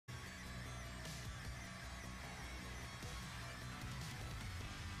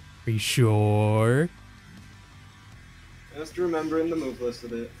Are you sure? Just remembering the move list a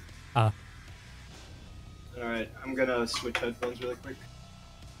bit. Ah. Alright, I'm gonna switch headphones really quick.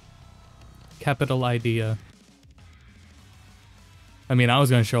 Capital idea. I mean, I was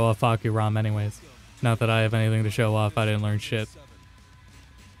gonna show off Fahkumram anyways. Not that I have anything to show off, I didn't learn shit.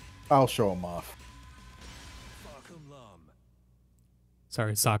 I'll show him off.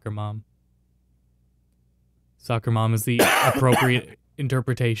 Sorry, Soccer Mom. Soccer Mom is the appropriate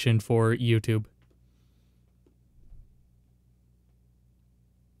interpretation for YouTube.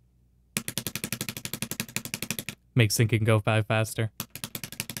 Makes syncing go by faster.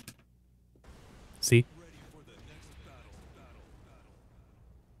 See?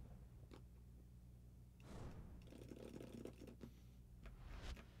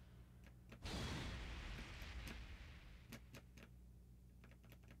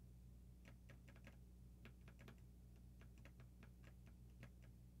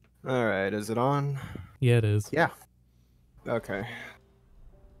 Alright, is it on? Yeah, it is. Yeah. Okay.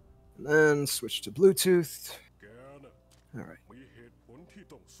 And then switch to Bluetooth. Alright.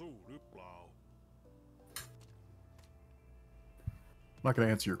 I'm not going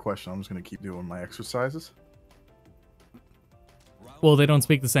to answer your question. I'm just going to keep doing my exercises. Well, they don't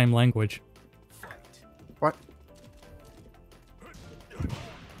speak the same language. What?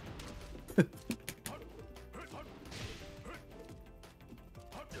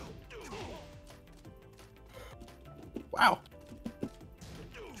 Wow.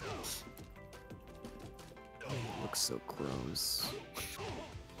 Looks so gross.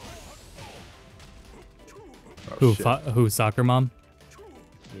 Oh, Who, Soccer Mom?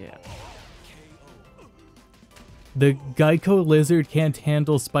 Yeah. The Geico lizard can't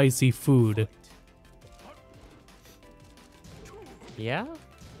handle spicy food. Yeah?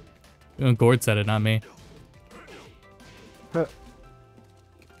 Gord said it, not me. Oh,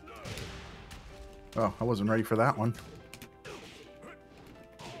 I wasn't ready for that one.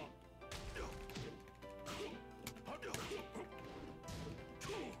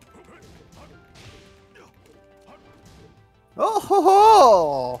 Oh ho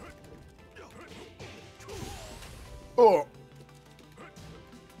ho! Oh.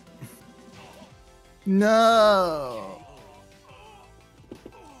 No.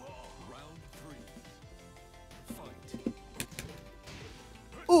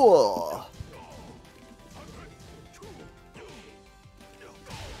 Oh!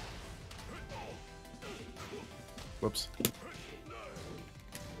 Whoops.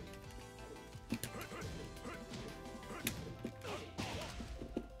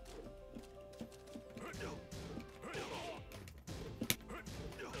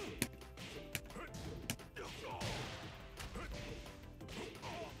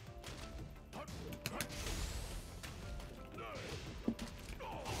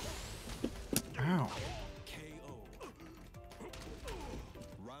 Ow.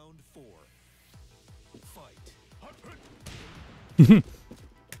 Round 4. Fight.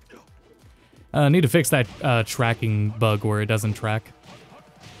 Need to fix that tracking bug where it doesn't track.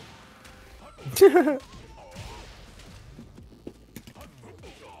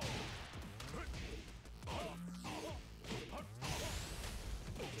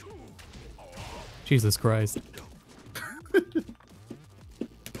 Jesus Christ.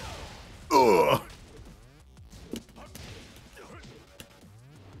 Ugh.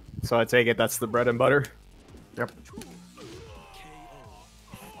 So I take it that's the bread and butter? Yep.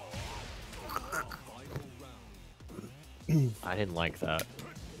 I didn't like that.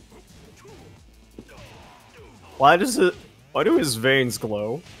 Why do his veins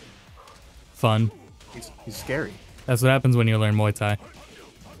glow? Fun. He's scary. That's what happens when you learn Muay Thai.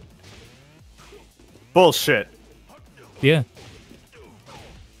 Bullshit. Yeah.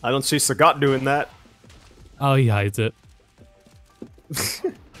 I don't see Sagat doing that. Oh, he hides it. Guess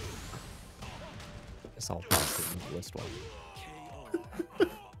I'll pass it into this one.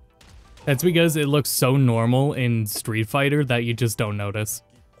 That's because it looks so normal in Street Fighter that you just don't notice.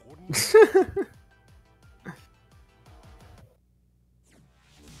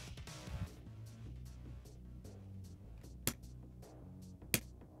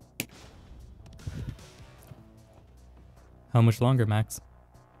 How much longer, Max?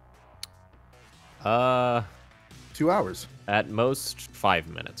 2 hours. At most 5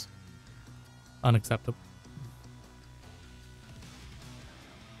 minutes. Unacceptable.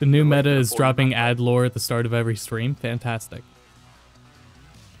 The new meta is dropping ad lore at the start of every stream. Fantastic.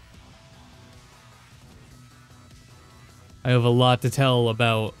 I have a lot to tell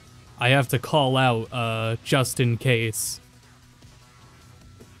about. I have to call out just in case.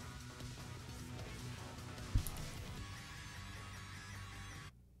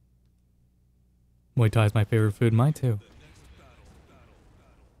 Muay Thai is my favorite food. Mine too.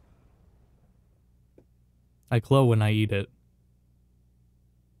 I glow when I eat it.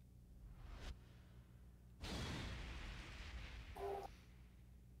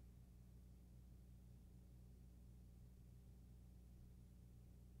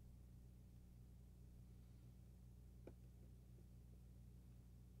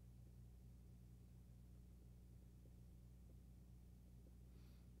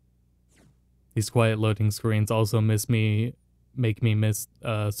 These quiet loading screens also make me miss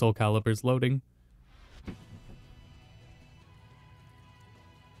Soul Calibur's loading.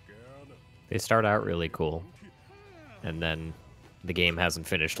 They start out really cool, and then the game hasn't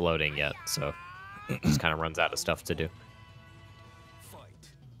finished loading yet, so it just kind of runs out of stuff to do.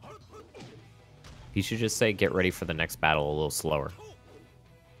 You should just say, get ready for the next battle a little slower.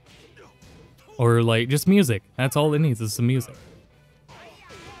 Or like just music. That's all it needs is some music.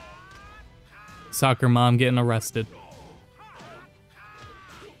 Soccer mom getting arrested.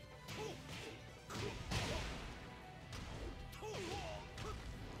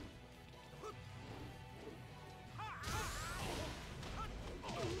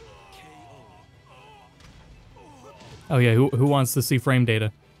 Oh yeah, who wants to see frame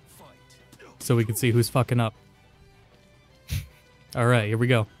data? So we can see who's fucking up. Alright, here we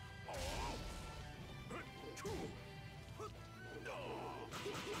go.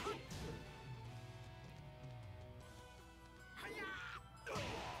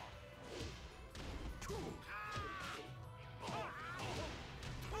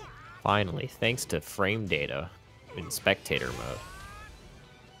 Finally, thanks to frame data in spectator mode,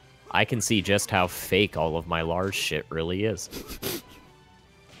 I can see just how fake all of my large shit really is.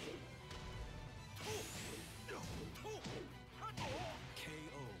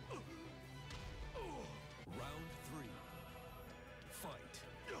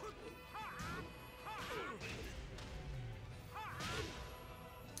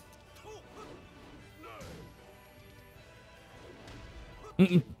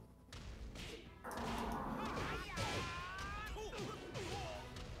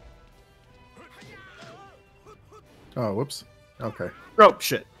 Oh, whoops. Okay. Oh,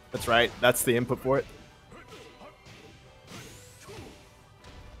 shit. That's right. That's the input for it.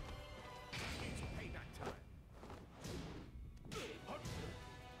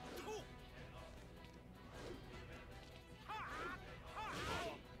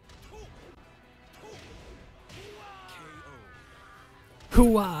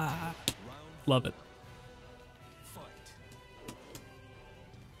 Hooah! Love it.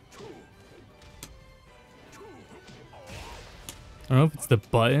 I don't know if it's the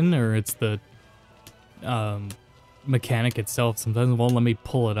button or it's the mechanic itself. Sometimes it won't let me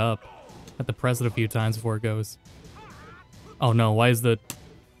pull it up. I have to press it a few times before it goes. Oh no, why is that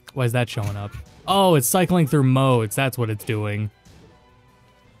showing up? Oh, it's cycling through modes. That's what it's doing.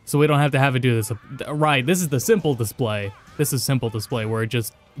 So we don't have to have it do this. Right, this is the simple display. This is simple display where it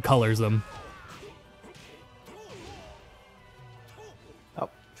just colors them. Oh.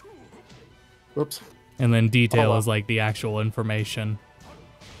 Whoops. And then detail is like the actual information.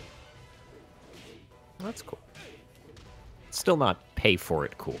 That's cool. Still not pay for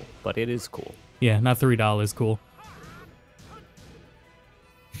it cool, but it is cool. Yeah, not $3 cool.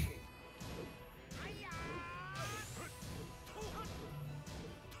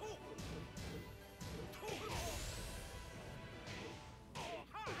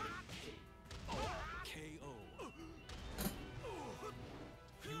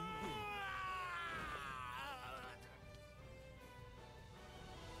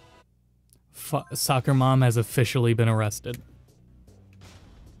 Soccer mom has officially been arrested.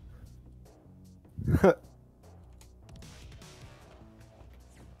 Rip.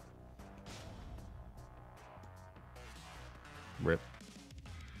 Welcome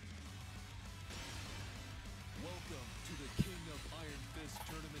to the King of Iron Fist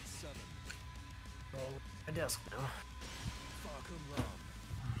Tournament 7. My desk now. Fahkumram.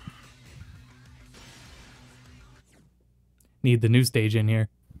 Need the new stage in here.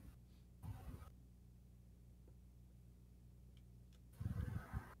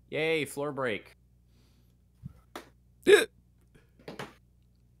 Yay, floor break. Get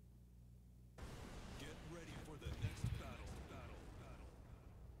ready for the next battle.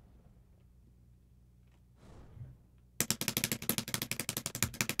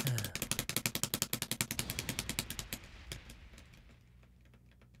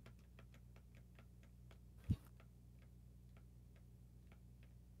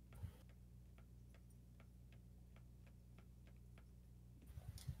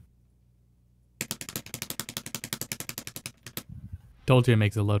 Told you it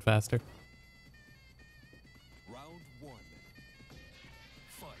makes it load faster.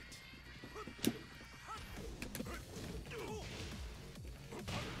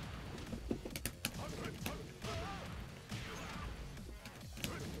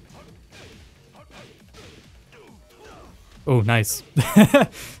 Oh, nice.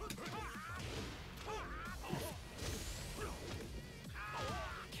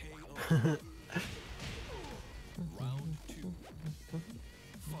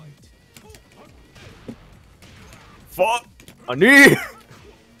 Fuck! A knee!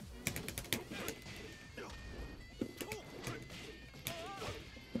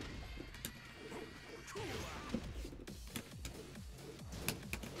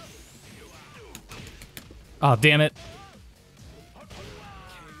 Oh, damn it.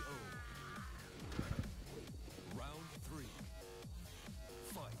 Round 3.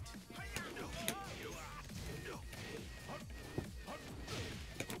 Fight.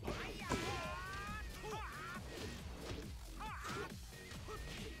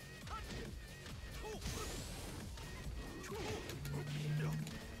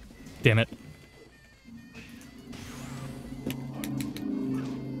 Damn it.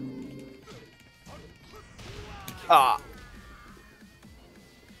 Ah!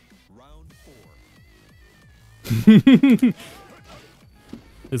 Round 4.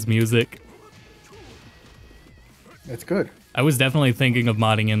 This music. It's good. I was definitely thinking of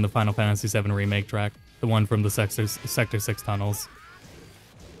modding in the Final Fantasy VII Remake track. The one from the Sector 6 tunnels.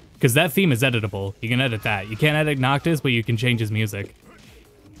 Because that theme is editable. You can edit that. You can't edit Noctis, but you can change his music.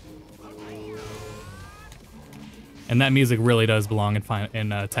 And that music really does belong in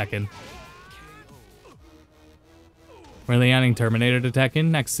Tekken. Are they adding Terminator to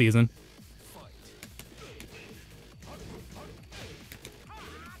Tekken next season?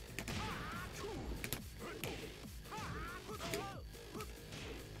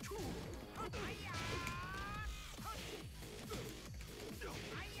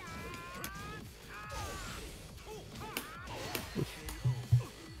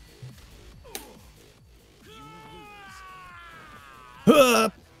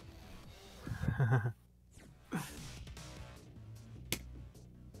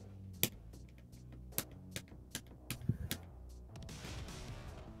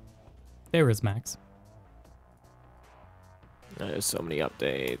 There is Max. There's so many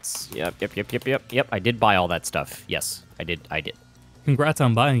updates. Yep. I did buy all that stuff. Yes, I did. Congrats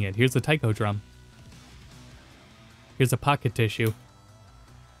on buying it. Here's a taiko drum. Here's a pocket tissue.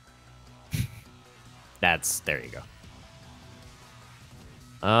 There you go.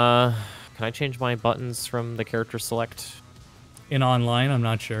 Can I change my buttons from the character select? In online, I'm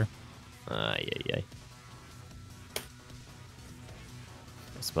not sure. Yeah.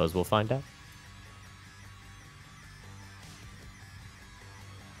 I suppose we'll find out.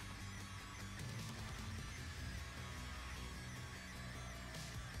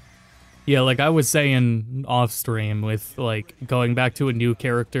 Yeah, like I was saying off stream with like going back to a new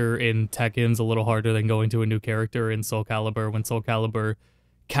character in Tekken's a little harder than going to a new character in Soul Calibur when Soul Calibur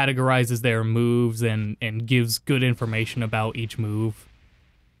categorizes their moves and gives good information about each move.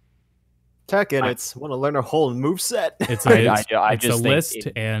 Tekken, it's want to learn a whole move set. It's I a just think list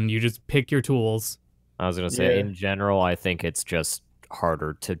and you just pick your tools. I was gonna say, Yeah. in general, I think it's just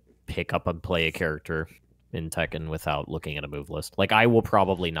harder to pick up and play a character in Tekken without looking at a move list. Like, I will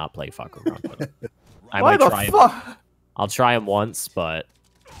probably not play Fahkumram, but I Why might the try him. fuck? I'll try him once, but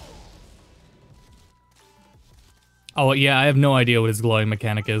Oh yeah, I have no idea what his glowing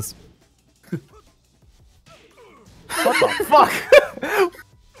mechanic is. What the fuck?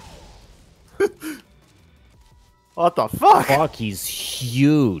 What the fuck? fuck, he's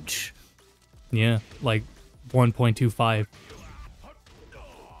huge. Yeah, like 1.25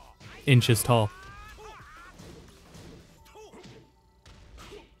 inches tall.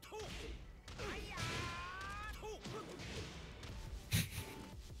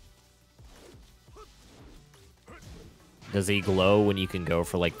 Does he glow when you can go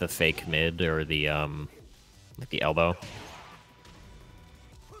for like the fake mid or the like the elbow?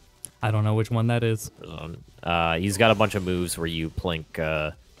 I don't know which one that is. He's got a bunch of moves where you plink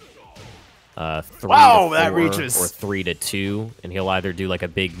 3 Wow, to 4 that reaches. or 3 to 2, and he'll either do like a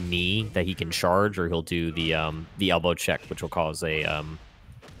big knee that he can charge, or he'll do the elbow check, which will cause a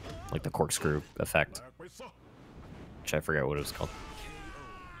like the corkscrew effect, which I forget what it was called.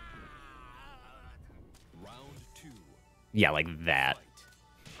 Round 2. Yeah, like that.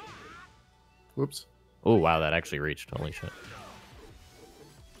 Whoops. Oh wow, that actually reached. Holy shit.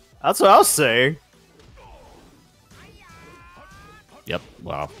 That's what I was saying. Yep.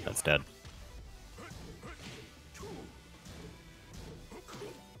 Wow, that's dead.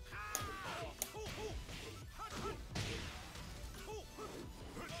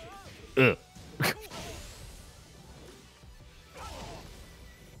 Ugh.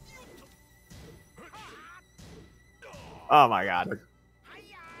 Oh my god.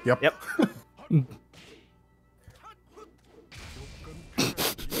 Yep. Yep.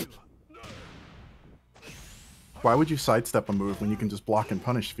 Why would you sidestep a move when you can just block and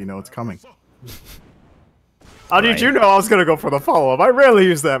punish if you know it's coming? How did Right. you know I was gonna go for the follow-up? I rarely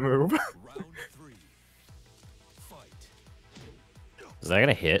use that move. Round 3. Fight. Is that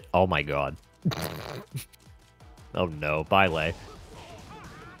gonna hit? Oh my god. Oh no, bye Lei.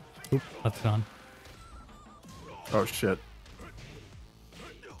 Left on. Oh shit.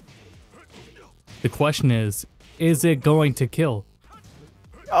 The question is it going to kill?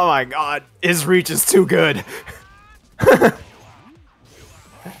 Oh my god, his reach is too good. I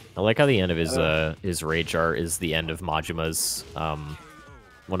like how the end of his rage art is the end of Majima's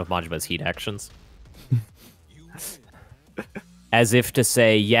one of Majima's heat actions. As if to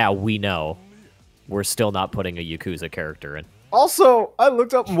say, yeah, we know. We're still not putting a Yakuza character in. Also, I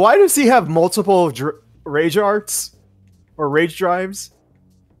looked up, why does he have multiple rage arts? Or rage drives?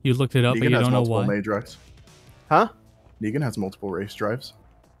 You looked it up, but Negan you has don't know multiple why. rage drives. Huh? Negan has multiple race drives.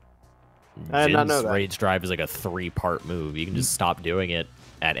 I did not know Jin's that. rage drive is like a 3-part move. You can just stop doing it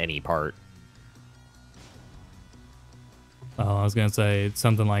at any part. Oh, I was gonna say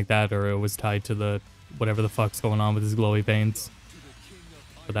something like that, or it was tied to the whatever the fuck's going on with his glowy veins.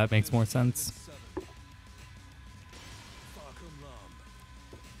 But that makes more sense.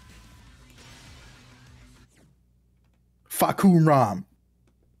 Fahkumram.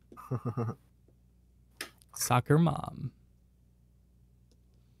 Soccer mom.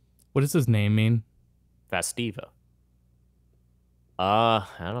 What does his name mean? Fastiva. I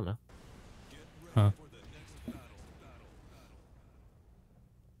don't know. Huh. don't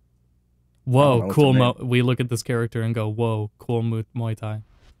Whoa, know what's cool. her name. We look at this character and go, whoa, cool Muay Thai.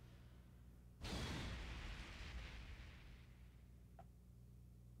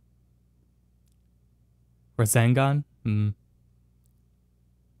 Rasengan?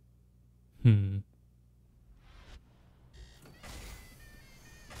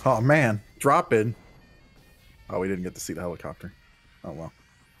 Oh man, drop in. Oh, we didn't get to see the helicopter. Oh well.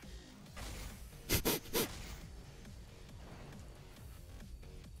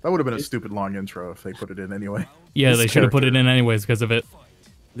 That would have been a stupid long intro if they put it in anyway. Yeah, This they should have put it character- in anyways because of it.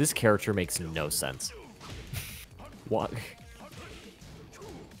 This character makes no sense. What?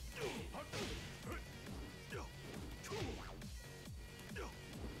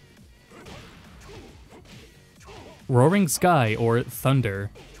 Roaring Sky or Thunder.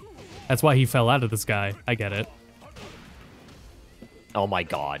 That's why he fell out of the sky. I get it. Oh my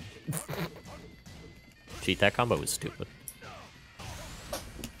god. Cheat, that combo was stupid.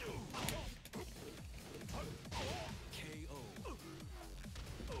 KO.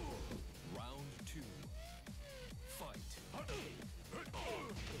 Round 2. Fight.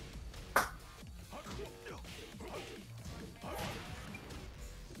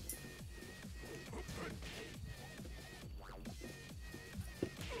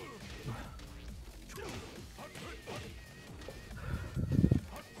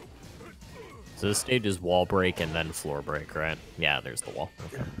 So this stage is wall break and then floor break, right? Yeah, there's the wall.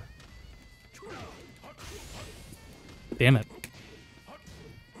 Okay. Damn it.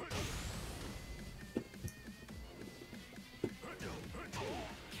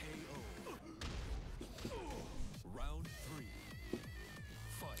 Round 3.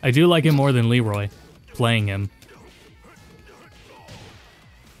 I do like him more than Leroy. Playing him.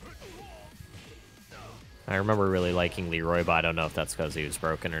 I remember really liking Leroy, but I don't know if that's because he was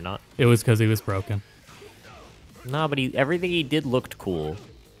broken or not. It was because he was broken. No, but everything he did looked cool.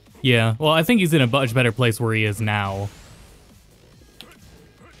 Yeah, well, I think he's in a much better place where he is now.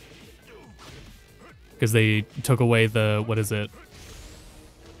 Because they took away the, what is it?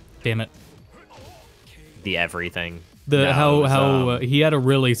 Damn it. The everything. The No, it was, he had a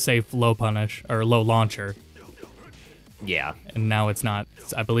really safe low punish, or low launcher. Yeah. And now it's not,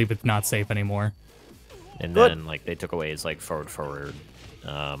 I believe it's not safe anymore. And Good. then like they took away his like forward 3,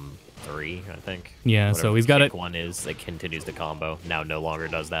 I think. Yeah, so Whatever he's got kick it. one is that continues the combo. Now no longer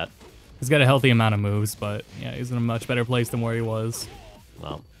does that. He's got a healthy amount of moves, but yeah, he's in a much better place than where he was.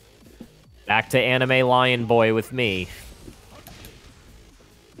 Well, back to anime lion boy with me.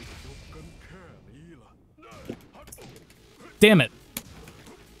 Damn it.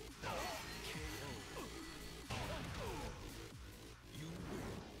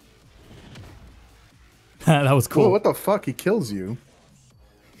 That was Cool. cool. What the fuck? He kills you.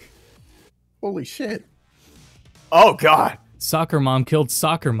 Holy shit. Oh god. Soccer mom killed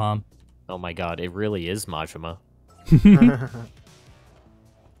soccer mom. Oh my god, it really is Majima.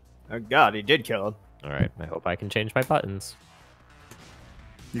 Oh god, he did kill him. Alright, I hope I can change my buttons.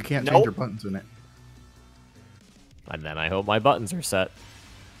 You can't Nope. change your buttons in it. And then I hope my buttons are set.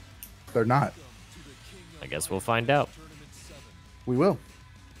 They're not. I guess we'll find out. We will.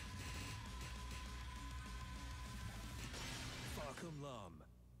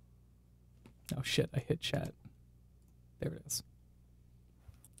 Oh shit, I hit chat. There it is.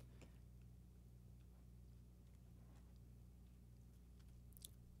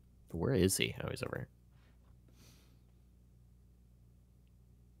 Where is he? Oh, he's over here.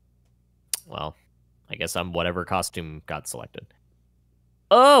 Well, I guess I'm whatever costume got selected.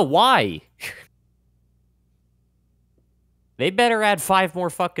 Oh, why? They better add 5 more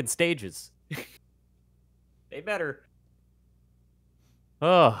fucking stages. They better.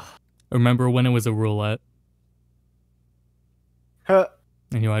 Oh. Remember when it was a roulette Huh.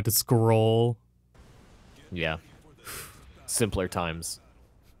 and you had to scroll? Yeah. Simpler times.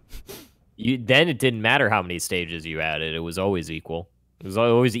 Then it didn't matter how many stages you added. It was always equal. It was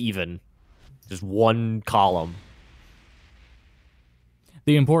always even. Just one column.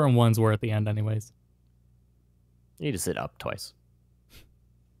 The important ones were at the end anyways. You need to sit up twice.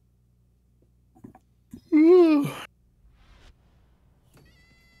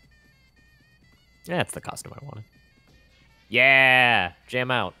 That's the costume I wanted. Yeah!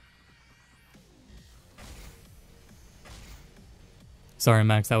 Jam out. Sorry,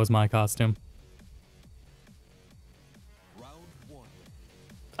 Max, that was my costume.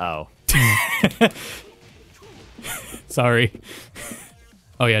 Oh. Sorry.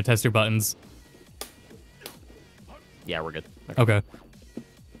 Oh yeah, test your buttons. Yeah, we're good. Okay.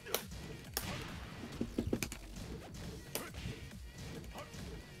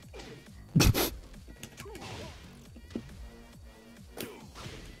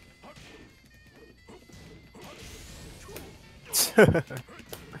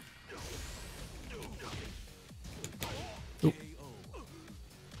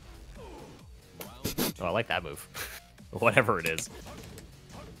 Oh, I like that move. Whatever it is.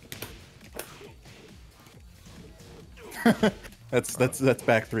 That's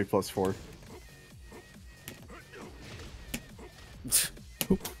back 3 plus 4.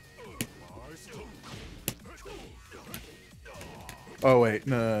 Oh wait,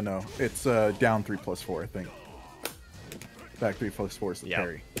 no. It's down 3 plus 4, I think. Back 3 plus 4 is the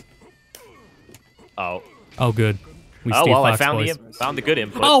parry. Oh. Oh, good. We Oh, Steve well, Fox I found boys. found the good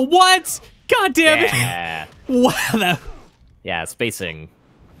input. Oh, what? God damn it! Yeah. Wow. That... Yeah, spacing.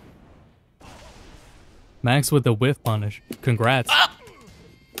 Max with the whiff punish. Congrats. Ah!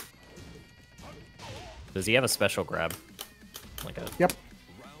 Does he have a special grab? Like a... Yep.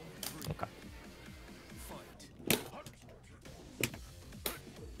 Okay.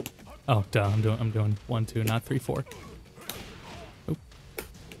 Oh, duh. I'm doing 1, 2, not 3, 4. Oop.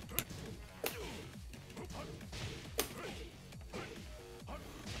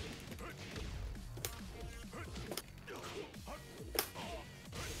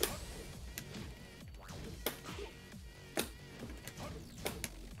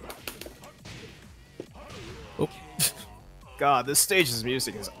 God, this stage's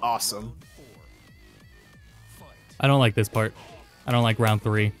music is awesome. I don't like this part. I don't like round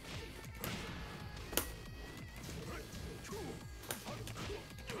 3.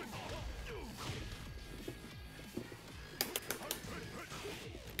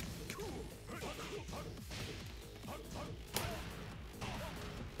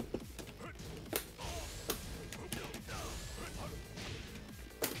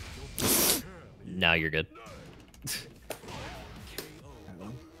 Now you're good.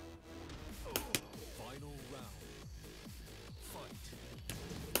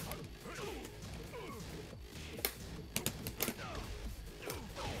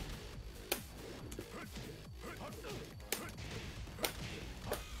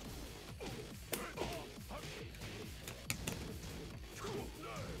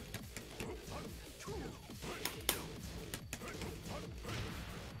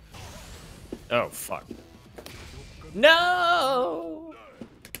 Oh, fuck. No!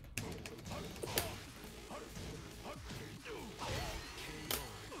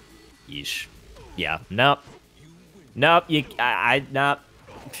 Yeesh. Yeah. Nope. Nope. Nope.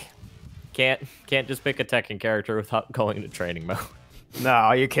 Can't just pick a Tekken character without going into training mode.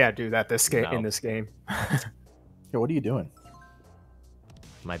 No, you can't do that No. in this game. Yo, what are you doing?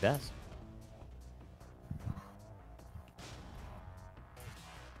 My best.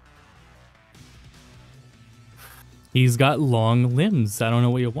 He's got long limbs. I don't know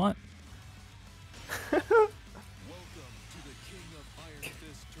what you want. Welcome to the King of Iron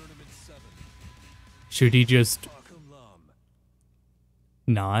Fist Tournament 7. Should he just Fahkumram.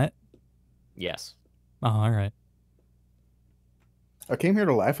 not? Yes. Oh, all right. I came here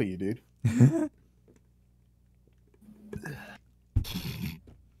to laugh at you, dude.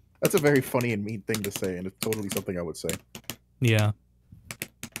 That's a very funny and mean thing to say, and it's totally something I would say. Yeah.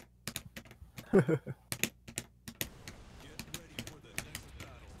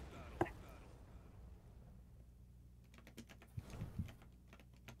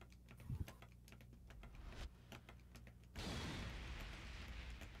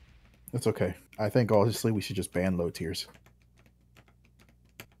 That's okay. I think honestly we should just ban low tiers.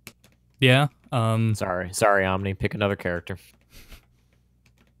 Yeah. Sorry, Omni. Pick another character.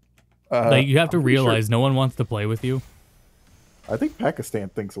 Like you have to I'm pretty sure- realize no one wants to play with you. I think Pakistan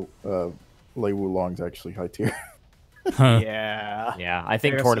thinks Lei Wulong's actually high tier. Huh. Yeah. Yeah, I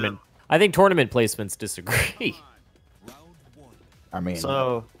think Fair tournament. I think tournament placements disagree. I mean,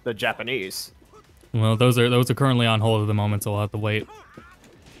 So the Japanese. Well, those are currently on hold at the moment, so we'll have to wait.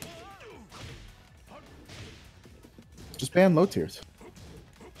 just ban low tiers.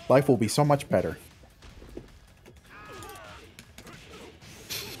 Life will be so much better.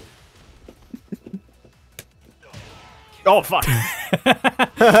 Oh fuck.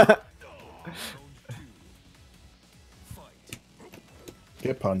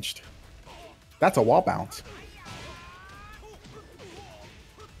 Get punched. That's a wall bounce.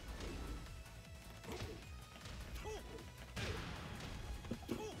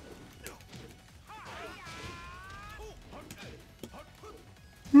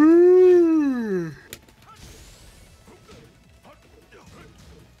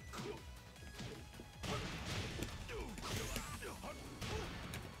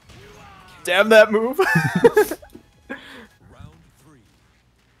 Damn that move. Round 3.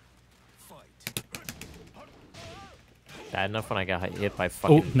 Fight. Bad enough when I got hit by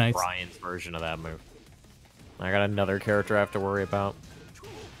fucking nice. Brian's version of that move. I got another character I have to worry about.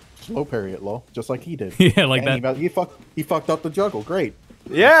 Slow parry it, lol. Just like he did. Yeah, like And that. He fucked up the juggle. Great.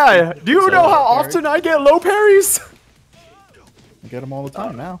 Yeah. Do you know how often I get low parries? I get him all the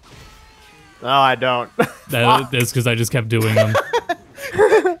time now. No, I don't. That's because I just kept doing them.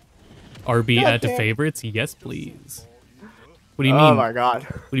 RB God add to damn. favorites? Yes, please. What do you mean? Oh my god.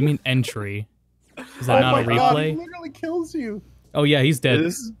 What do you mean entry? Is that not a my God, he replay? literally kills you. Oh yeah, he's dead.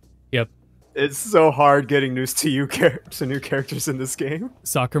 This- Yep. It's so hard getting news to new characters in this game.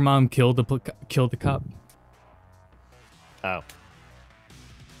 Soccer mom killed the cop. Oh.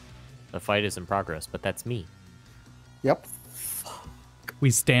 The fight is in progress, but that's me. Yep. We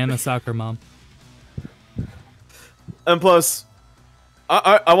stan a soccer mom. And plus,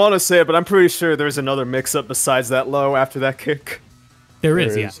 I want to say it, but I'm pretty sure there's another mix-up besides that low after that kick. There There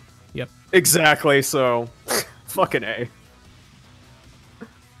is, yeah. is. Yep. Exactly, so... fucking A.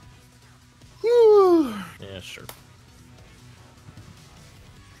 Yeah, sure.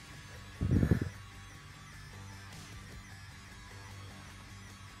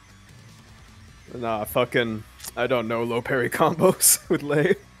 Nah, fucking... I don't know low parry combos with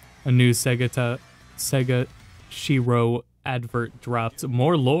Lei. A new Sega Shiro advert dropped.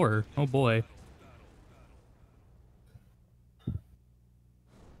 More lore. Oh boy.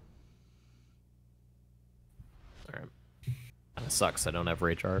 Alright. Kinda sucks I don't have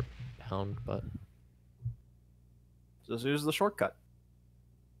Rage Art bound, but... Just use the shortcut.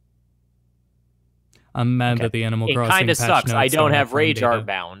 I'm mad Okay. that the Animal It Crossing kinda patch sucks I notes don't have frame Rage data. Art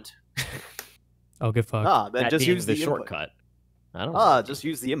bound. Oh, get fucked. Ah, then That just being use the the input. shortcut. I don't Ah, just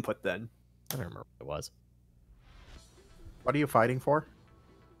use the input then. I don't remember what it was. What are you fighting for?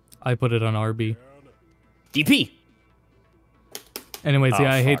 I put it on RB. DP! Anyways, Oh,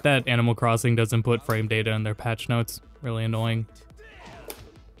 yeah, I hate fuck. that Animal Crossing doesn't put frame data in their patch notes. Really annoying.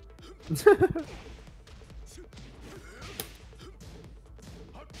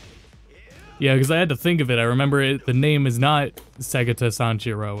 Yeah, because I had to think of it. I remember the name is not Segata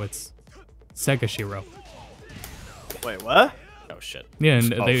Sanjiro, it's Segashiro. Wait, what? Oh shit. Yeah,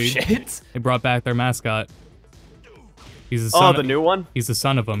 and Oh they shit. brought back their mascot. He's the Oh, son. the new one? He's the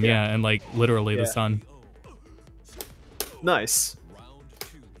son of him, yeah, and like literally the Yeah. son. Nice.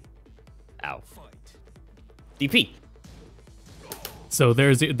 Ow. DP! So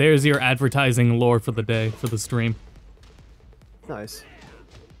there's your advertising lore for the day for the stream. Nice.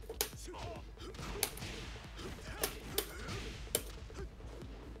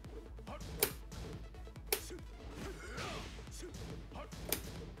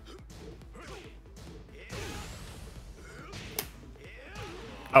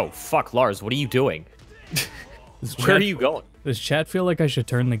 Oh fuck, Lars, what are you doing? Does Where are chat- you going? Does chat feel like I should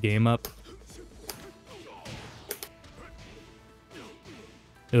turn the game up?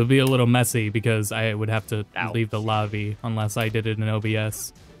 It would be a little messy because I would have to Ow. leave the lobby unless I did it in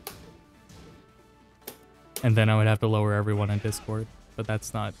OBS. And then I would have to lower everyone in Discord. But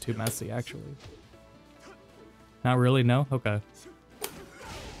that's not too messy, actually. Not really, no? Okay.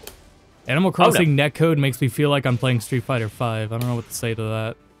 Animal Crossing netcode makes me feel like I'm playing Street Fighter V. I don't know what to say to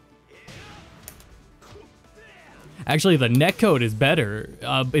that. Actually, the netcode is better.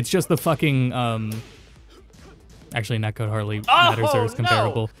 It's just the fucking, Actually, netcode hardly matters or is no!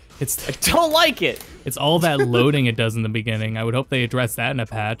 comparable. It's I don't like it! all that loading it does in the beginning. I would hope they address that in a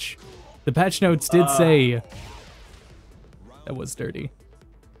patch. The patch notes did say that was dirty.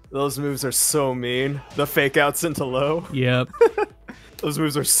 Those moves are so mean. The fake outs into low. Yep. Those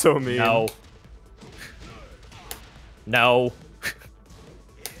moves are so mean. No. No.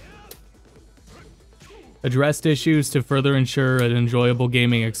 Addressed issues to further ensure an enjoyable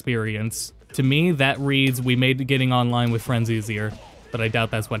gaming experience. To me, that reads, we made getting online with friends easier, but I doubt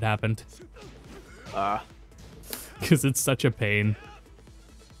that's what happened. Because it's such a pain.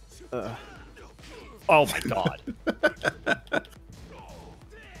 Oh my god.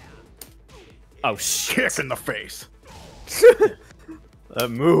 Oh shit. Kick in the face. That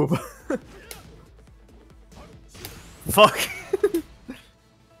move. Fuck.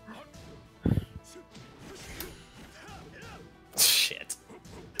 Shit.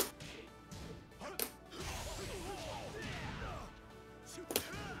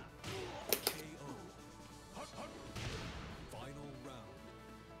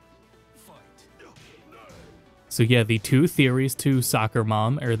 So yeah, the two theories to Soccer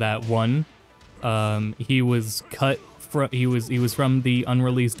Mom are that one, he was cut from he was from the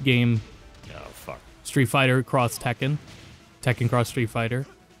unreleased game Oh fuck. Street Fighter cross Tekken, Tekken cross Street Fighter,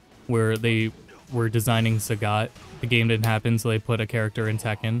 where they were designing Sagat. The game didn't happen, so they put a character in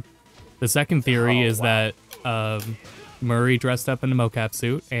Tekken. The second theory is that Murray dressed up in a mocap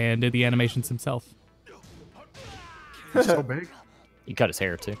suit and did the animations himself. He's so big. He cut his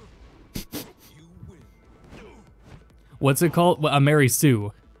hair too. What's it called? Well, Mary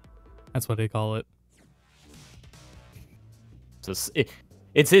Sue. That's what they call it. So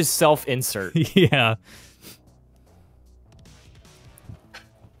it's his self-insert. Yeah.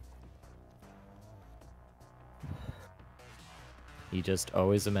 He just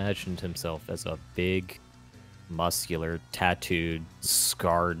always imagined himself as a big, muscular, tattooed,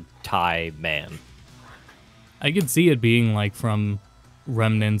 scarred Thai man. I could see it being like from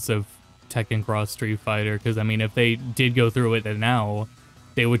remnants of Tekken Cross Street Fighter, because I mean, if they did go through it now,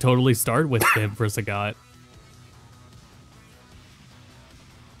 they would totally start with him for Sagat.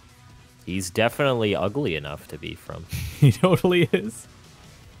 He's definitely ugly enough to be from. He totally is.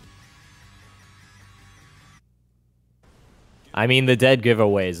 I mean, the dead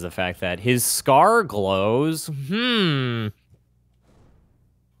giveaway is the fact that his scar glows. What,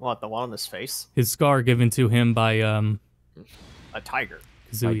 the one on his face? His scar given to him by A tiger.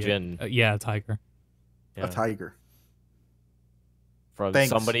 Kazuya. Jin. Yeah, Tiger. Yeah. A tiger. From Thanks.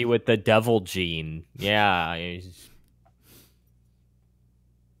 somebody with the devil gene. Yeah. he's-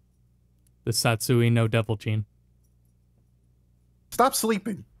 The Satsui no Devil Gene. Stop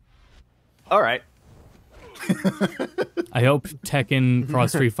sleeping. All right. I hope Tekken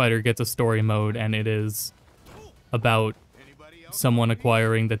Cross Street Fighter gets a story mode, and it is about someone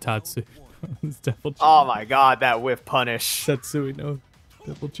acquiring the Tatsu. Devil Gene. Oh my god, that whiff punish. Satsui no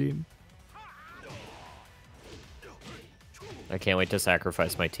Devil Gene. I can't wait to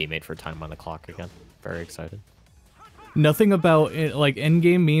sacrifice my teammate for time on the clock again. Very excited. Nothing about it, like,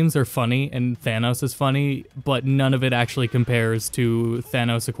 endgame memes are funny and Thanos is funny, but none of it actually compares to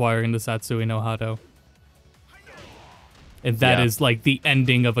Thanos acquiring the Satsui no Hado. And that is Yeah. like the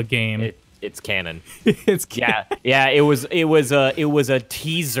ending of a game. It's canon. It's Yeah. It was a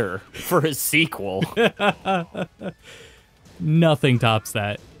teaser for a sequel. Nothing tops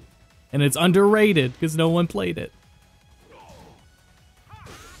that. And it's underrated because no one played it.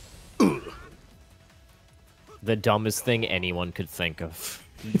 The dumbest thing anyone could think of.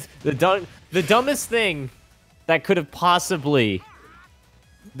 The dumbest thing that could have possibly.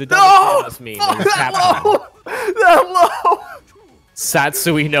 The dumbest thing meme was Capcom. That low!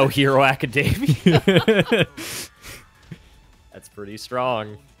 Satsui no Hero Academia. That's pretty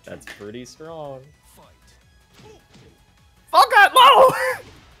strong. That's pretty strong. Fuck that low!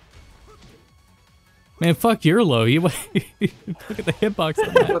 Man, fuck your low. You look at the hitbox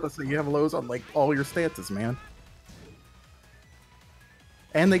on that. What, so you have lows on like all your stances, man.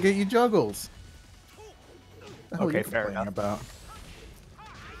 And they get you juggles. The hell Okay, you fair complaining enough. about?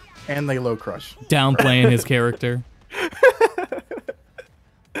 And they low crush. Downplaying his character.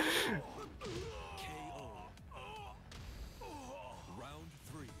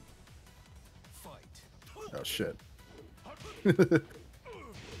 Oh shit.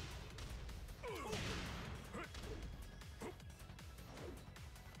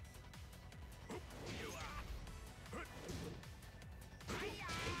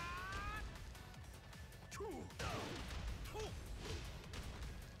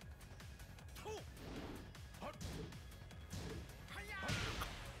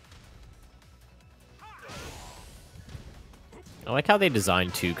 I like how they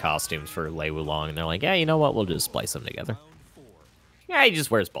designed two costumes for Lei Wulong, and they're like, yeah, you know what? We'll just splice them together. Yeah, he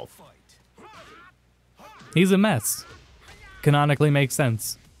just wears both. He's a mess. Canonically makes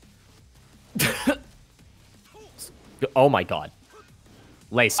sense. Oh my god.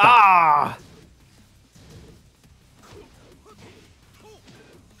 Lay, stop. Ah!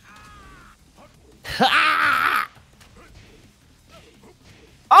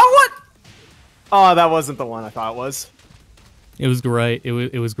 Oh, what? Oh, that wasn't the one I thought it was. It was great.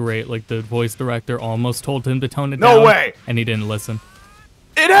 It was great. Like, the voice director almost told him to tone it No down. way! And he didn't listen.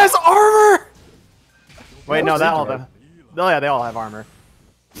 It has armor! Wait, no, was that it, all Gerard? Oh yeah, they all have armor.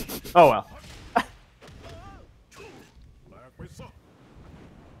 Oh well.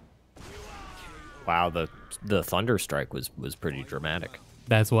 Wow, the thunder strike was pretty dramatic.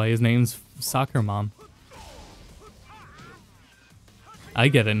 That's why his name's Soccer Mom. I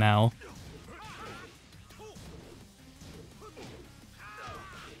get it now.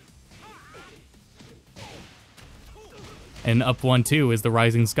 And up 1-2 is the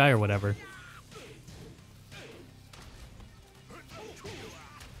rising sky or whatever.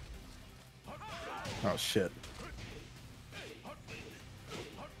 Oh shit.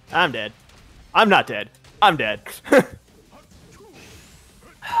 I'm dead. I'm not dead. I'm dead.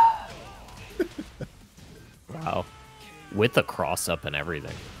 Wow. With the cross up and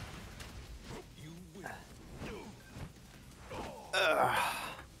everything.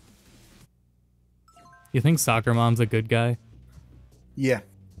 You think Soccer Mom's a good guy? Yeah.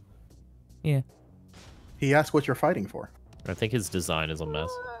 Yeah. He asked what you're fighting for. I think his design is a mess,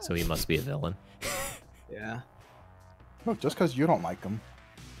 so he must be a villain. Yeah. Look, just because you don't like him.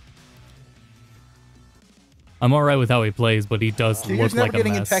 I'm alright with how he plays, but he does He look was never like a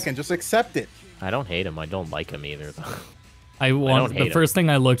getting in mess. Tekken. Just accept it. I don't hate him. I don't like him either, though. I want don't the hate first thing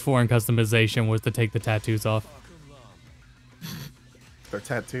I looked for in customization was to take the tattoos off. They're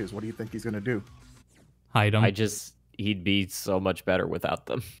tattoos. What do you think he's gonna do? Hide them. He'd be so much better without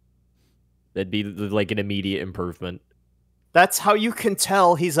them. That'd be like an immediate improvement. That's how you can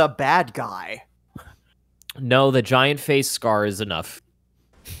tell he's a bad guy. No, the giant face scar is enough.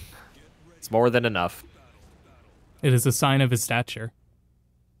 It's more than enough. It is a sign of his stature.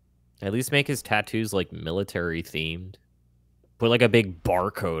 At least make his tattoos like military themed. Put like a big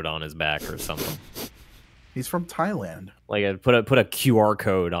barcode on his back or something. He's from Thailand. Like put a QR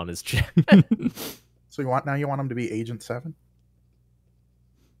code on his chest. So you want him to be Agent 7?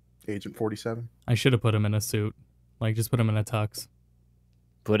 Agent 47? I should have put him in a suit. Like, just put him in a tux.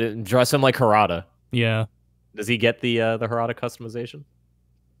 Dress him like Harada. Yeah. Does he get the Harada customization?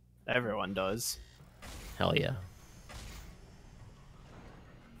 Everyone does. Hell yeah.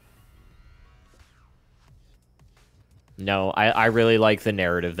 No, I really like the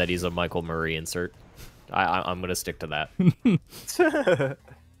narrative that he's a Michael Murray insert. I'm gonna stick to that.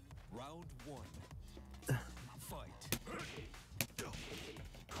 Round one. Fight.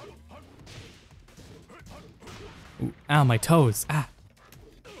 Ooh, ow, my toes. Ah.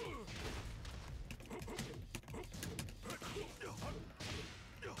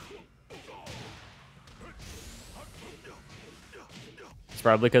 It's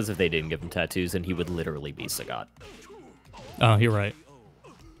probably because if they didn't give him tattoos, then he would literally be Sagat. Oh, you're right.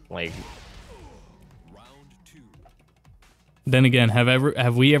 Like, Round two. Then again,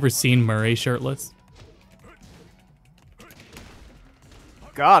 have we ever seen Murray shirtless?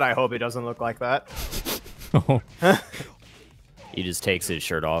 God, I hope he doesn't look like that. Oh, he just takes his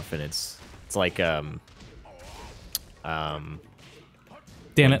shirt off, and it's like damn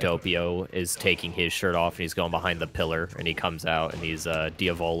when it. Doppio is taking his shirt off, and he's going behind the pillar, and he comes out, and he's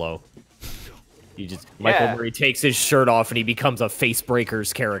Diavolo. Michael Yeah. Murray takes his shirt off, and he becomes a Face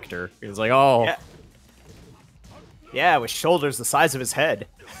Breakers character. He's like, oh, Yeah. Yeah, with shoulders the size of his head.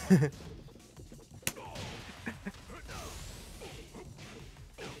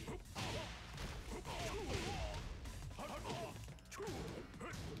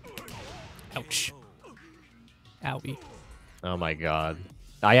 Ouch. Owie. oh my god.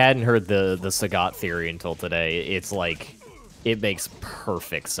 I hadn't heard the Sagat theory until today. It's like, it makes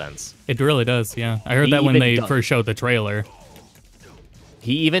perfect sense. It really does, yeah. I heard He that when even they does- first showed the trailer.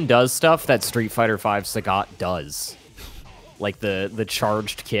 He even does stuff that Street Fighter V Sagat does. Like the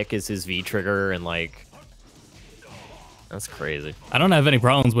charged kick is his V trigger, and like, that's crazy. I don't have any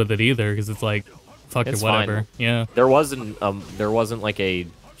problems with it either, because it's like, fuck it, It's whatever. fine. Yeah. There wasn't like a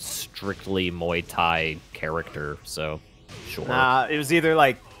strictly Muay Thai character, so sure, Nah, it was either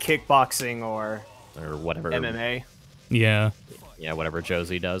like kickboxing or or whatever. MMA. Yeah. Yeah, whatever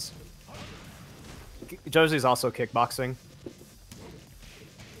Josie does. Josie's also kickboxing.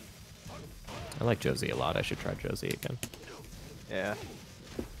 I like Josie a lot. I should try Josie again. Yeah.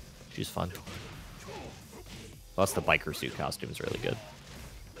 She's fun. Plus, the biker suit costume is really good.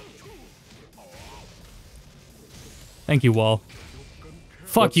 Thank you, Wall.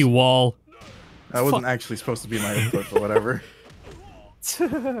 Fuck Whoops. you, Wall. That wasn't actually supposed to be my input, but whatever.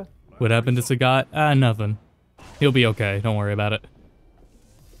 What happened to Sagat? Nothing. He'll be okay. Don't worry about it.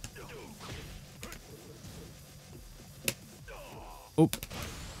 Oop.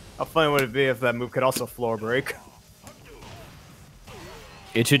 How funny would it be if that move could also floor break?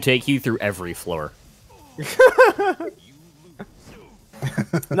 It should take you through every floor.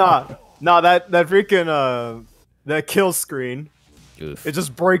 Nah, that freaking that kill screen, Oof. it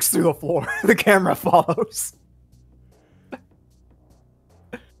just breaks through the floor. The camera follows.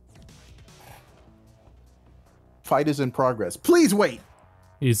 Fight is in progress. Please wait.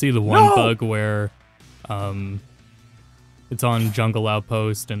 You see the one No! bug where it's on Jungle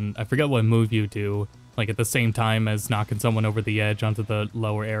Outpost, and I forget what move you do, like at the same time as knocking someone over the edge onto the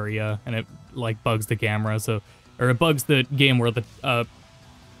lower area, and it like bugs the camera, or it bugs the game where the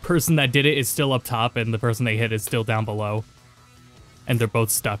person that did it is still up top and the person they hit is still down below, and they're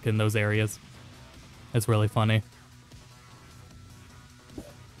both stuck in those areas. It's really funny.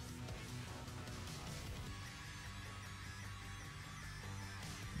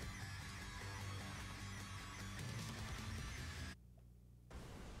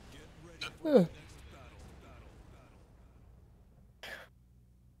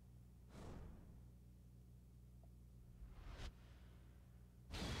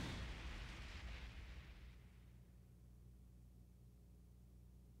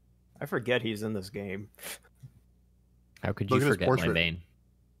 I forget he's in this game. How could Look you at his forget my portrait. main?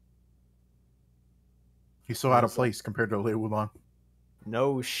 He's so out of place compared to Lei Wulong.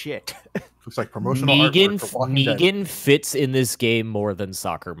 No shit. Looks like promotional artwork for Walking Dead. Negan fits in this game more than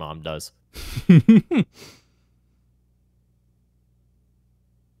Soccer Mom does.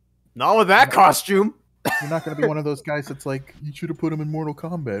 Not with that costume. You're not going to be one of those guys that's like, you should have put him in Mortal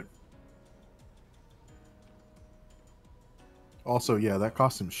Kombat. Also, yeah, that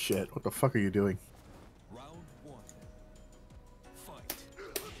costume's shit. What the fuck are you doing? Round 1. Fight.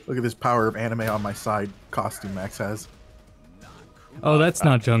 Look at this power of anime on my side costume Max has. Oh, that's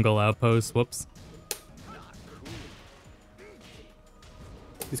not Jungle Outpost. Whoops.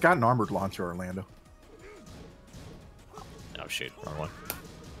 He's got an armored launcher, Orlando. Oh shoot, wrong one.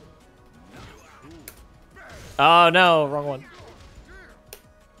 Oh no, wrong one.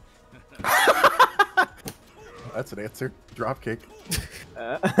 That's an answer. Drop kick.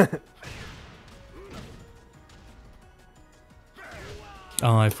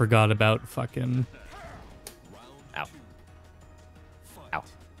 Oh, I forgot about fucking Ow. Ow. Ow.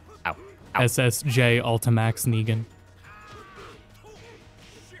 Ow. SSJ Ultimax Negan.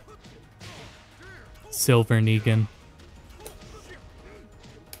 Silver Negan.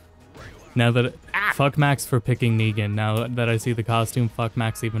 Now that fuck Max for picking Negan. Now that I see the costume, fuck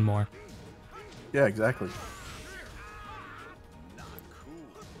Max even more. Yeah, exactly.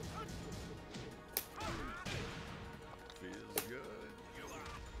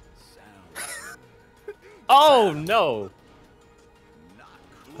 Oh no!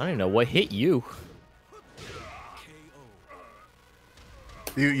 I don't even know what hit you.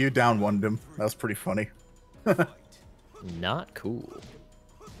 You down one him. That was pretty funny. Not cool.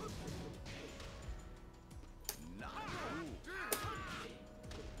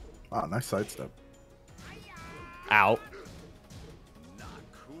 Wow, nice sidestep. Ow.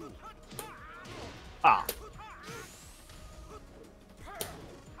 Ah.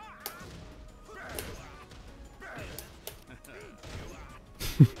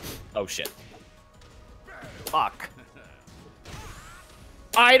 Oh shit. Fuck.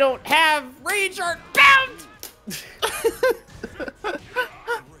 I don't have rage art bound!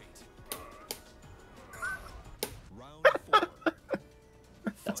 Round 4.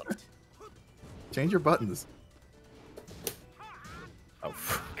 That's all. Change your buttons. Oh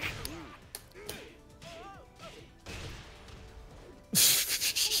fuck.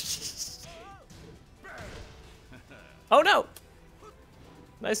 Oh no!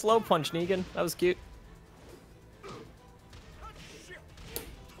 Nice low punch, Negan. That was cute.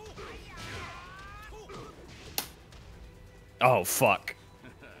 Oh fuck.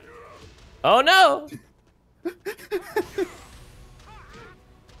 Oh no!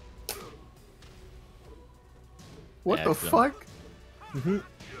 What the Excellent. fuck? God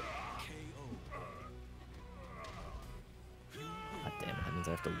damn it, that means I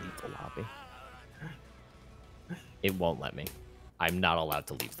have to leave the lobby. It won't let me. I'm not allowed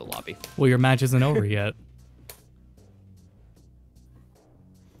to leave the lobby. Well, your match isn't over yet.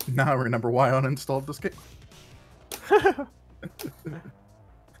 Now I remember why I uninstalled this game. This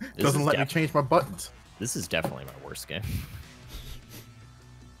Doesn't is let me change my buttons. This is definitely my worst game.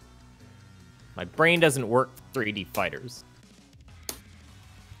 My brain doesn't work for 3D fighters.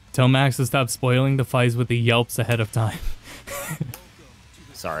 Tell Max to stop spoiling the fights with the yelps ahead of time.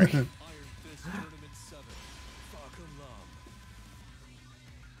 Sorry. Iron Fist Tournament 7. Fahkumram.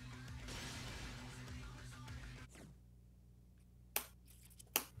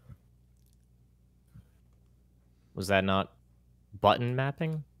 Was that not button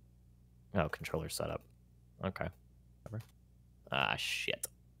mapping? Oh, controller setup. Okay. Whatever. Ah, shit.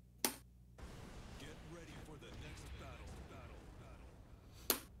 Get ready for the next battle.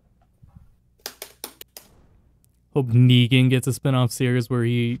 Hope Negan gets a spin-off series where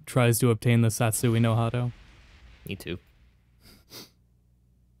he tries to obtain the Satsui no Hado. Me too.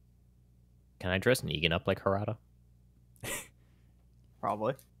 Can I dress Negan up like Harada?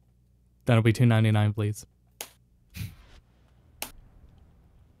 Probably. That'll be $2.99, please.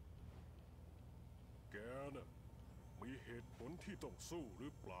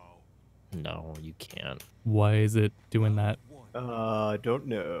 No, you can't. Why is it doing that? Don't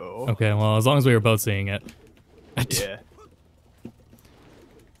know. Okay, well, as long as we were both seeing it. Yeah.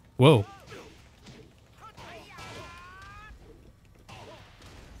 Whoa.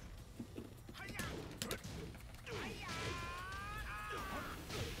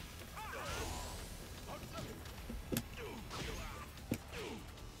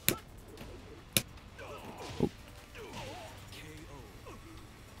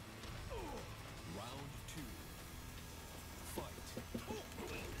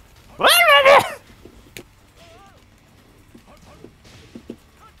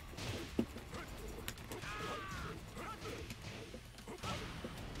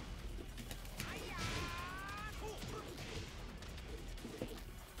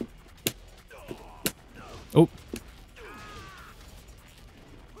 Oh.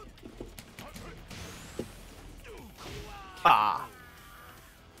 Ah.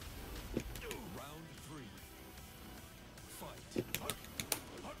 Round 3. Fight.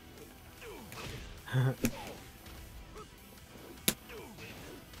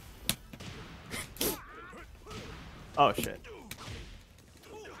 Oh shit.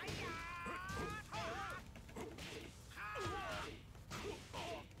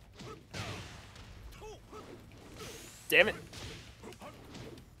 Damn it.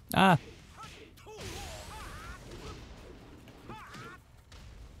 Ah.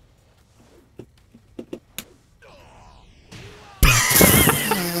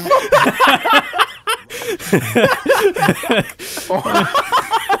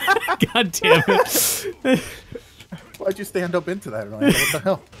 God damn it. Why'd you stand up into that? Ryan? What the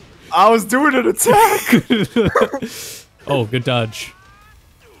hell? I was doing an attack. Oh, good dodge.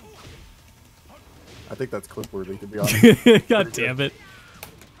 I think that's clip worthy, to be honest. God damn it.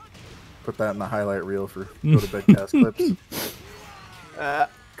 Put that in the highlight reel for go to bed cast clips.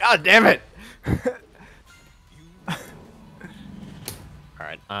 God damn it.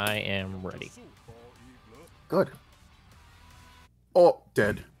 Alright, I am ready. Good. Oh,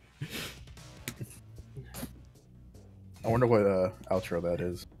 dead. I wonder what outro that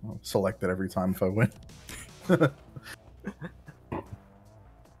is. I'll select it every time if I win.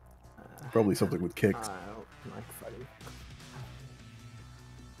 Probably something with kicks. I don't like fighting.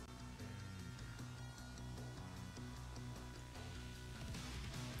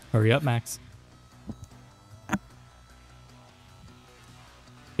 Hurry up, Max.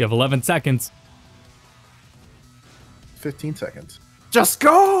 You have 11 seconds. 15 seconds. Just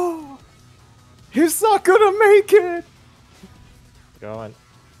go. He's not gonna make it. Go on.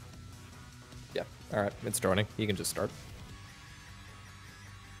 Yeah, alright, it's joining. You can just start.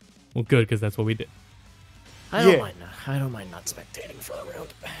 Well, good, because that's what we did. I don't mind not spectating for a round.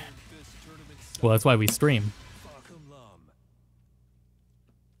 Fist Tournament 7. Well, that's why we stream. Fahkumram.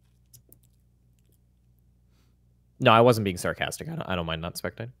 No, I wasn't being sarcastic. I don't mind not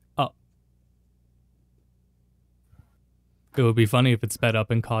spectating. Oh. It would be funny if it sped up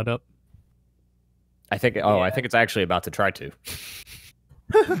and caught up. I think I think it's actually about to try to.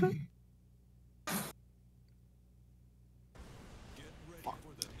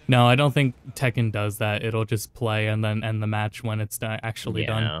 No, I don't think Tekken does that. It'll just play and then end the match when it's actually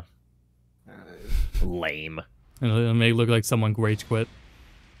done. Lame. It'll make it look like someone rage quit.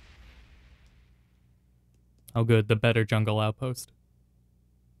 Oh good, the better jungle outpost.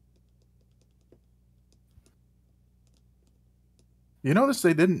 You notice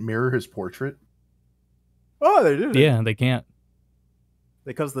they didn't mirror his portrait? Oh, they did. Yeah, they can't.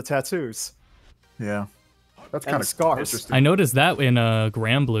 Because the tattoos. Yeah. That's And kind the of scars. interesting. I noticed that in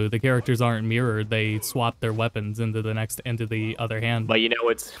Grand Blue, the characters aren't mirrored. They swap their weapons into the other hand. But you know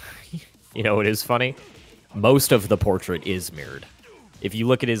what is funny? Most of the portrait is mirrored. if you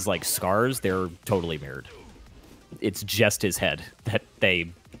look at his like scars, they're totally mirrored. It's just his head that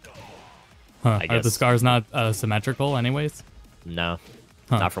they. Huh. I Are the guess. scars not symmetrical, anyways? No,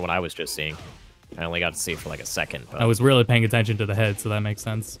 Huh. not from what I was just seeing. I only got to see it for like a second. But I was really paying attention to the head, so that makes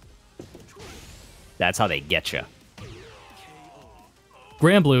sense. that's how they get you.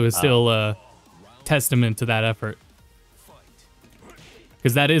 Granblue is still a testament to that effort.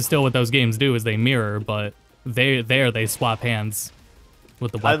 Because that is still what those games do, is they mirror, but they swap hands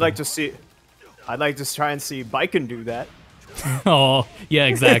with the weapon. I'd like to try and see Biken do that. Oh, yeah,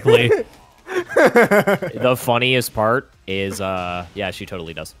 exactly. The funniest part is, yeah, she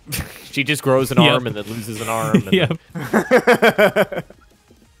totally does. She just grows an Yep. arm and then loses an arm. And Yep.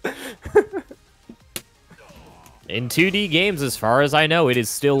 In 2D games, as far as I know, it is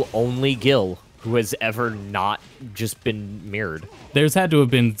still only Gil who has ever not just been mirrored. There's had to have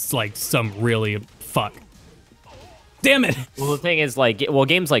been, like, some really... Fuck. Damn it! Well, the thing is, like, well,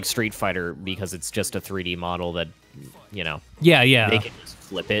 games like Street Fighter, because it's just a 3D model that, you know, Yeah, yeah. they can just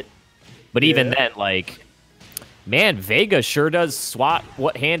flip it. But even then, like, man, Vega sure does swat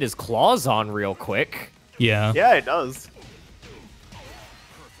what hand his claws on real quick. Yeah. Yeah, it does.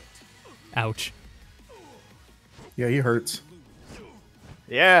 Ouch. Yeah, he hurts.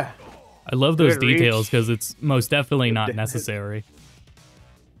 Yeah. I love those Good reach. details because it's most definitely not necessary.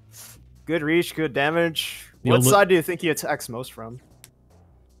 Good reach, good damage. Yo, What look- side do you think he attacks most from?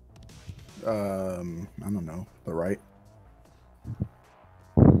 I don't know. The right.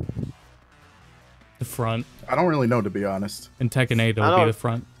 The front. I don't really know, to be honest. In Tekken 8, I it'll be don't- the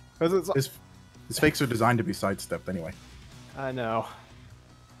front. 'Cause it's, His fakes are designed to be sidestepped anyway. I know.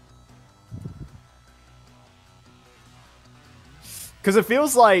 Because it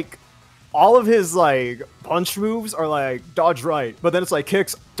feels like all of his like punch moves are like dodge right, but then it's like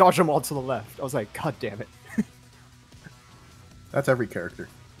kicks, dodge them all to the left. I was like, God damn it. That's every character.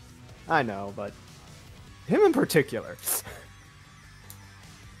 I know, but him in particular.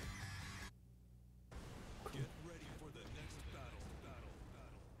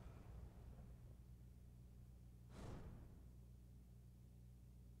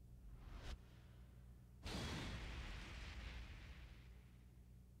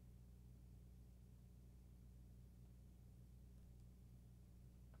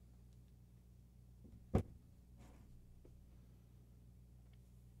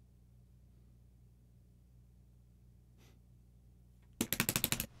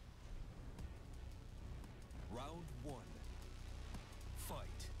 Round one. Fight.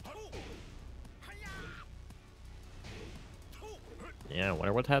 Yeah, I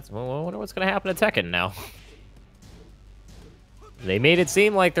wonder what's gonna happen to Tekken now. They made it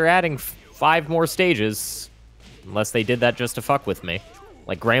seem like they're adding 5 more stages, unless they did that just to fuck with me,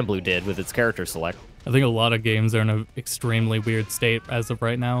 like Granblue did with its character select. I think a lot of games are in an extremely weird state as of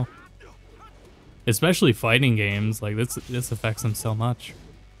right now. Especially fighting games. Like, this affects them so much.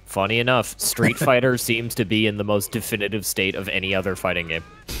 Funny enough, Street Fighter seems to be in the most definitive state of any other fighting game.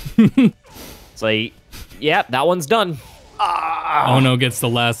 It's like, yeah, that one's done. Ono gets the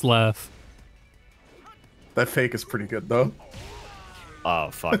last laugh. That fake is pretty good, though.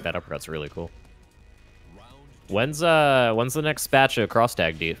 Oh fuck, that uppercut's really cool. When's the next batch of Cross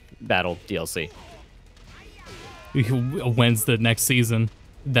Tag Battle DLC? When's the next season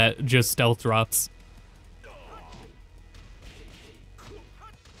that just stealth drops?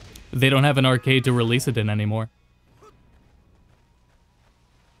 They don't have an arcade to release it in anymore.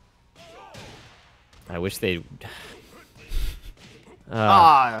 I wish they.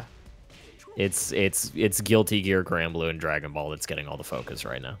 It's Guilty Gear, Granblue, and Dragon Ball that's getting all the focus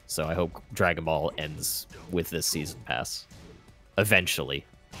right now. So I hope Dragon Ball ends with this season pass, eventually.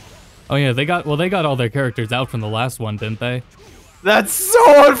 Oh yeah, they got all their characters out from the last one, didn't they? That's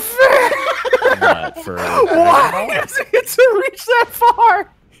so unfair! For Why does it get to reach that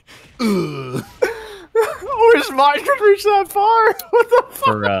far? I wish mine could reach that far. What the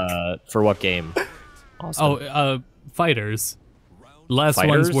fuck? for what game? Austin? Oh, fighters. Last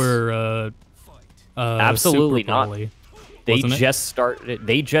Fighters? ones were Absolutely Super not. Broly, They wasn't it?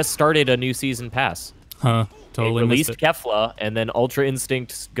 just started a new season pass. Huh? They Totally released missed it. Kefla, and then Ultra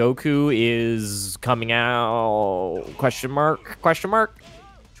Instinct Goku is coming out? Question mark?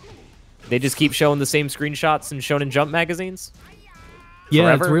 They just keep showing the same screenshots in Shonen Jump magazines.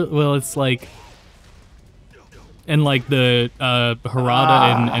 Yeah, it's forever? well, it's like, and like the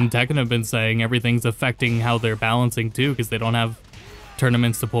Harada and Tekken have been saying, everything's affecting how they're balancing too, because they don't have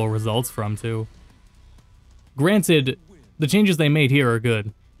tournaments to pull results from too. Granted, the changes they made here are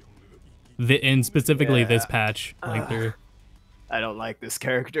good. And specifically this patch, like they're I don't like this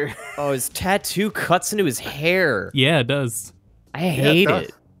character. Oh, his tattoo cuts into his hair. yeah, it does. I hate does.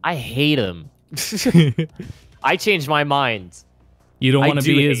 it. I hate him. I changed my mind. You don't I want to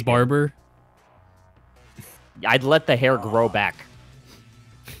do be hate his him. barber? I'd let the hair grow back.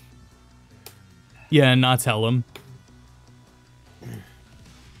 Yeah, and not tell him.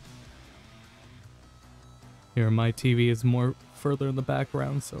 Here, my TV is more further in the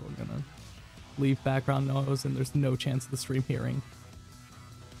background, so I'm gonna leave background noise, and there's no chance of the stream hearing.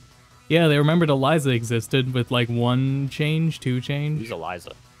 Yeah, they remembered Eliza existed with like 1 change, 2 change. Who's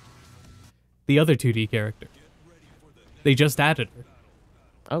Eliza? The other 2D character. They just added her.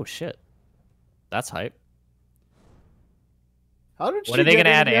 Oh shit. That's hype. How did she When are they get gonna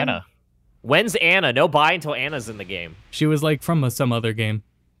in add again? Anna? When's Anna? No buy until Anna's in the game. She was like from some other game.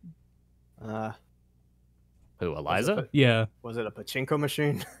 Who, Eliza? Yeah. Was it a pachinko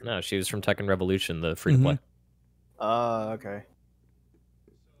machine? No, she was from Tekken Revolution, the free-to-play. Okay.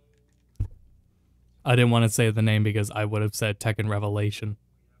 I didn't want to say the name because I would have said Tekken Revelation.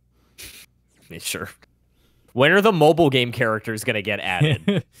 Yeah, sure. When are the mobile game characters gonna get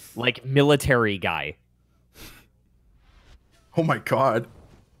added? Like military guy. Oh my god.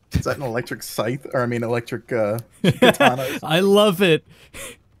 Is that an electric scythe? Or I mean electric katana? I love it.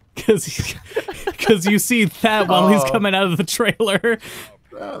 Because you see that while he's coming out of the trailer.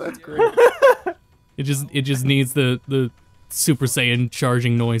 Oh, that's great. It just needs the Super Saiyan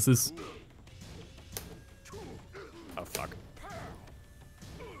charging noises. Oh fuck.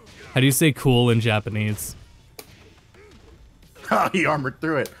 How do you say cool in Japanese? Ah, he armored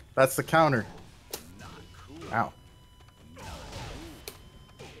through it. That's the counter. Ow.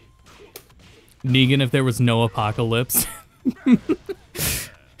 Negan if there was no apocalypse.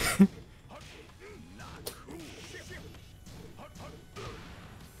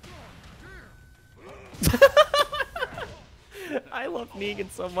 I love Negan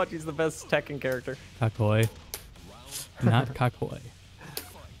so much. He's the best Tekken character. Kakoi. Not Kakoi.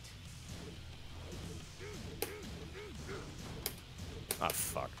 Oh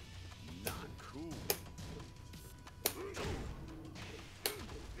fuck.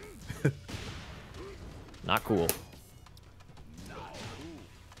 Not cool.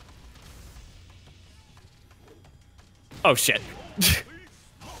 Oh shit.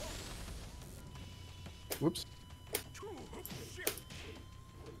 Whoops.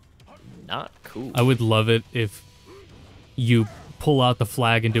 Not cool. I would love it if you pull out the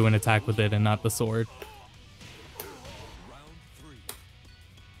flag and do an attack with it and not the sword.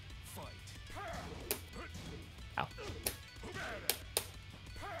 Ow.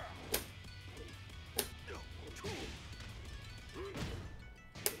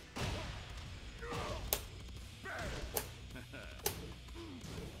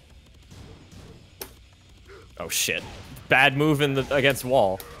 Oh shit. Bad move in the against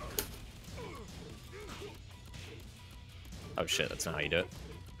wall. Oh shit, that's not how you do it.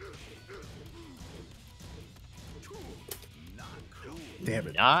 Damn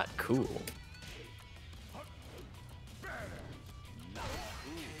it. Not cool.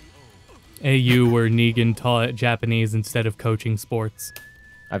 AU where Negan taught Japanese instead of coaching sports.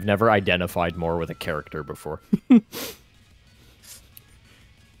 I've never identified more with a character before.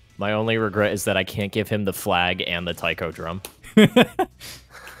 My only regret is that I can't give him the flag and the taiko drum.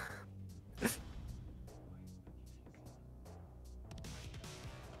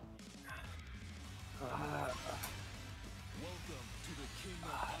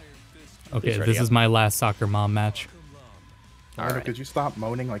 Okay, ready this up. is my last soccer mom match. Alright, could you stop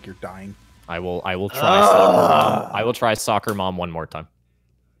moaning like you're dying? I will try soccer mom. I will try soccer mom one more time.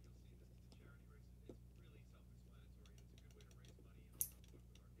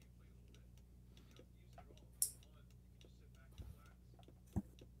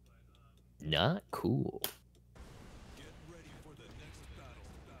 Not cool.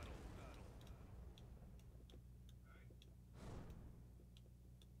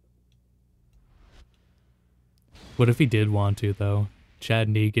 What if he did want to, though? Chad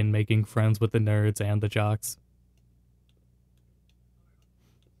Negan making friends with the nerds and the jocks.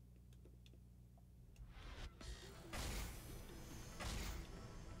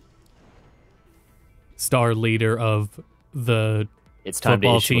 Star leader of the It's time to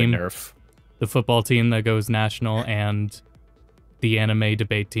football issue team. a nerf. The football team that goes national and the anime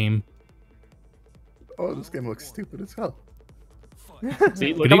debate team. Oh, this game looks stupid as hell.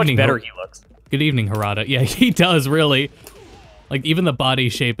 See, look Good how much evening, better Ho- he looks. Good evening, Harada. Yeah, he does, really. Like, even the body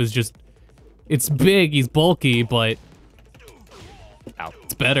shape is just... It's big, he's bulky, but Ow.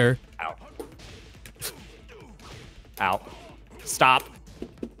 it's better. Ow. Ow. Stop.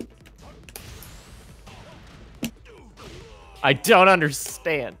 I don't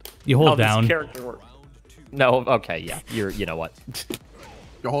understand You how hold this down. character works. No, okay, yeah. You know what?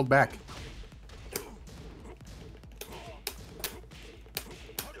 Go hold back.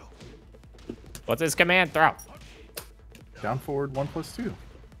 What's his command? Throw. Down forward 1+2.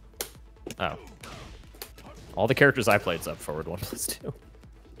 Oh. All the characters I played's up forward 1+2.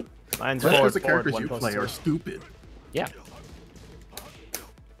 Mine's That's forward, because the forward, characters one you plus play two. are stupid. Yeah.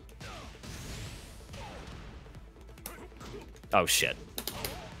 Oh shit.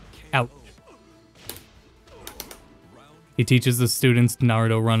 Ouch. He teaches the students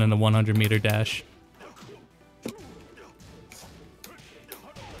Naruto run in the 100-meter dash.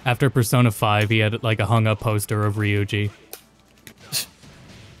 After Persona 5, he had like a hung-up poster of Ryuji.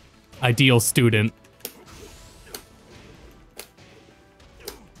 Ideal student.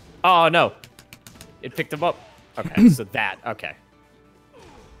 Oh no. It picked him up. Okay, so that. Okay.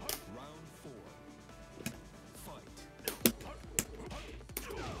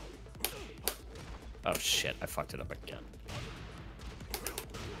 Oh shit, I fucked it up again.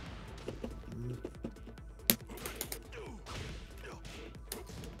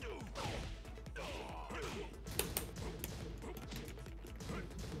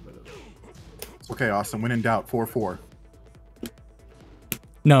 Okay, Austin. When in doubt, 4-4.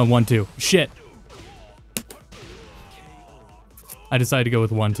 No, 1-2. Shit. I decided to go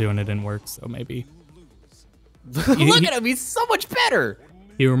with 1-2 and it didn't work, so maybe. Look at him, he's so much better.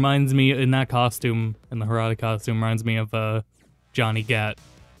 He reminds me, in that costume, in the Harada costume, reminds me of Johnny Gat.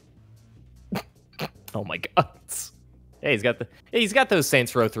 Oh my god. Hey, he's got those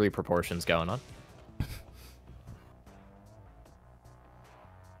Saints Row 3 proportions going on.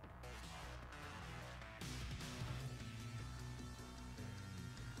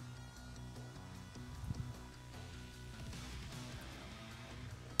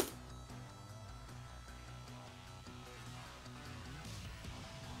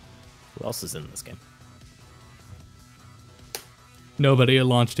 Who else is in this game? Nobody, it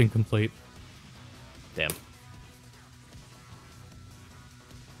launched incomplete. Damn.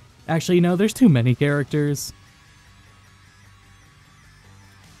 Actually, no, there's too many characters.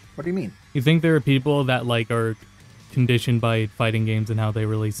 What do you mean? You think there are people that like are conditioned by fighting games and how they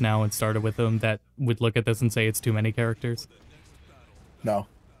release now and started with them that would look at this and say it's too many characters? No.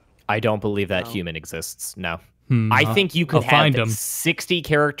 I don't believe that human exists. No. Hmm, I think you could I'll find have 'em. 60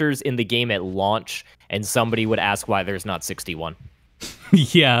 characters in the game at launch, and somebody would ask why there's not 61.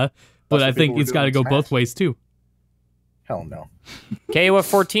 Yeah, but That's I what think people were it's got to doing go in both Smash. ways too. Hell no. KOF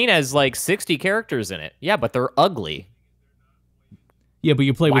 14 has like 60 characters in it. Yeah, but they're ugly. Yeah, but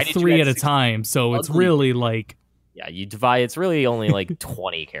you play Why with did you 3 add at a 60 time, so it's ugly really like... Yeah, you divide. It's really only like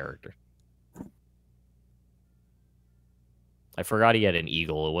 20 characters. I forgot he had an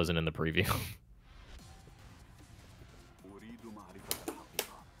eagle. It wasn't in the preview.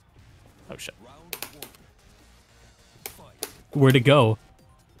 Oh shit. Where'd it go?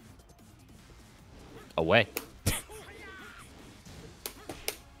 Away.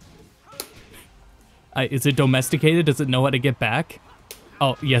 Is it domesticated? Does it know how to get back?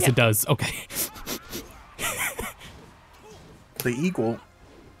 Oh, yes, Yeah. it does. Okay. The eagle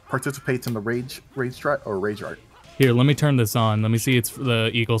participates in the rage art. Here, let me turn this on. Let me see it's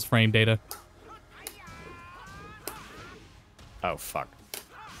the Eagles frame data. Oh fuck.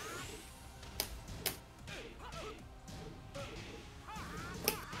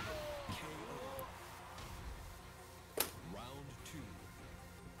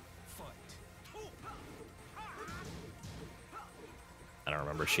 I don't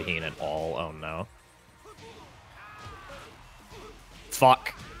remember Shaheen at all. Oh no.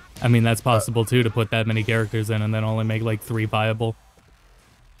 Fuck. I mean, that's possible too, to put that many characters in and then only make like 3 viable.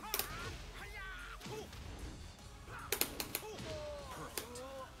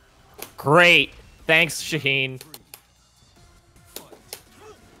 Great. Thanks, Shaheen.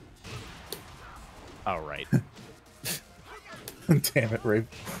 All right. Damn it, Rafe.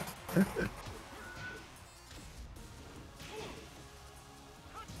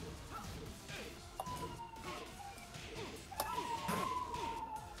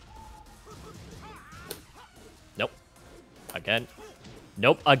 Nope. Again.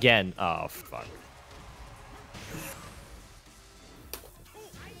 Nope. Again. Oh, fuck.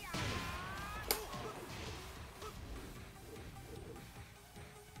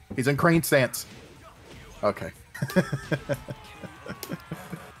 He's in crane stance. Okay.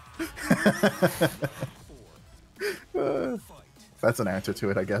 That's an answer to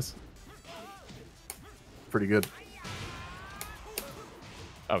it, I guess. Pretty good.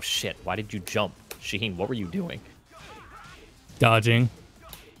 Oh, shit. Why did you jump? Shaheen, what were you doing? Dodging.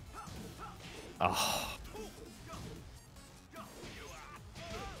 Oh.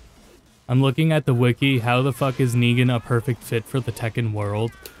 I'm looking at the wiki. How the fuck is Negan a perfect fit for the Tekken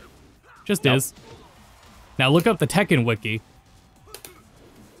world? Just is. Now look up the Tekken wiki.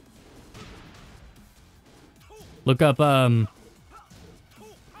 Look up,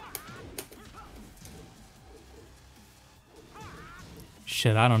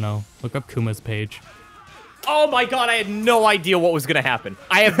 shit, I don't know. Look up Kuma's page. Oh my god, I had no idea what was gonna happen.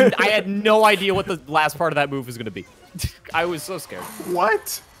 I had no idea what the last part of that move was gonna be. I was so scared.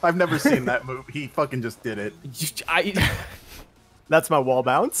 What? I've never seen that move. He fucking just did it. That's my wall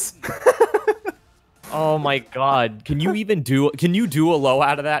bounce. Oh my god. Can you do a low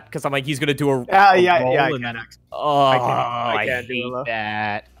out of that? Because I'm like, he's gonna do a Yeah, roll I and can. then, oh, I can't do a hate low.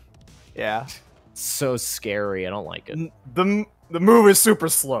 that. Yeah. So scary. I don't like it. The move is super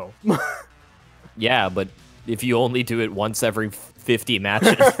slow. Yeah, but if you only do it once every 50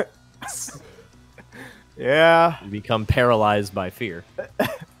 matches, Yeah. you become paralyzed by fear.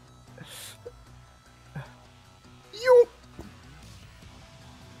 You.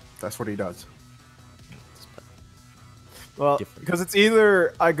 That's what he does. Well, Different. because it's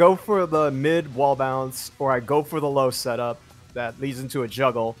either I go for the mid wall bounce or I go for the low setup that leads into a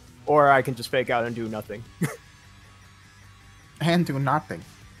juggle, or I can just fake out and do nothing. And do nothing.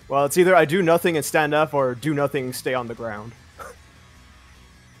 Well, it's either I do nothing and stand up, or do nothing and stay on the ground.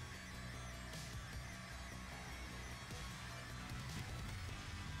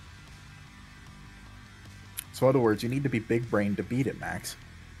 So in other words, you need to be big brain to beat it, Max.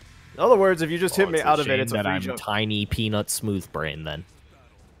 In other words, if you just hit me It's out of it, shame it's a that free I'm juggle. tiny peanut smooth brain then.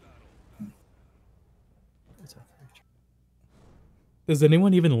 Does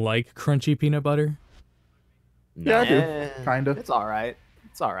anyone even like crunchy peanut butter? Yeah, I do. Eh, Kinda. It's alright.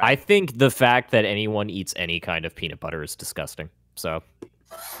 It's alright. I think the fact that anyone eats any kind of peanut butter is disgusting. So,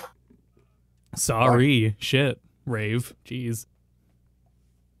 Sorry. Shit. Rave. Jeez.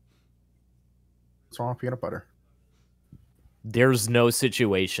 What's wrong with peanut butter? there's no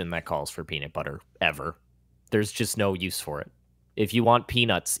situation that calls for peanut butter, ever. There's just no use for it. If you want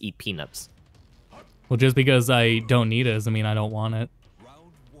peanuts, eat peanuts. Well, just because I don't need it doesn't mean I don't want it.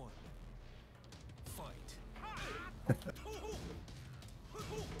 Round one. Fight.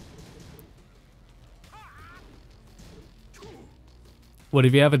 What,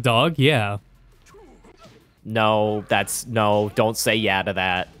 if you have a dog? Yeah. No, don't say yeah to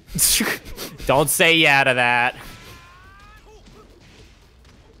that. Don't say yeah to that.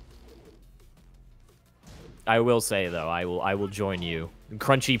 I will say though, I will join you.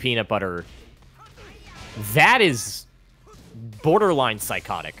 Crunchy peanut butter. That is borderline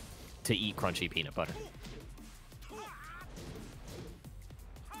psychotic to eat crunchy peanut butter.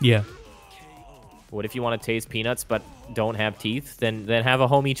 Yeah. What if you want to taste peanuts but don't have teeth? Then have a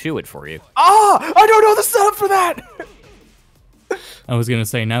homie chew it for you. Ah! I don't know the setup for that! I was gonna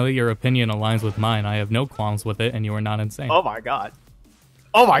say, now that your opinion aligns with mine, I have no qualms with it, and you are not insane. Oh my god.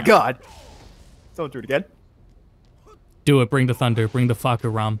 Oh my god! Don't do it again. Do it, bring the thunder, bring the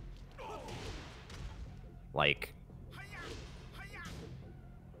Fahkumram. Like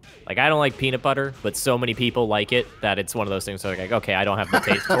I don't like peanut butter, but so many people like it that it's one of those things where like, okay, I don't have the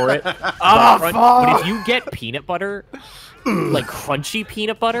taste for it. But if you get peanut butter, like crunchy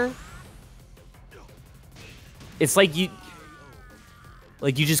peanut butter, it's like you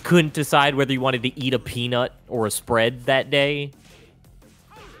just couldn't decide whether you wanted to eat a peanut or a spread that day.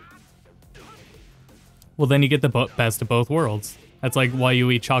 Well, then you get the best of both worlds. That's like why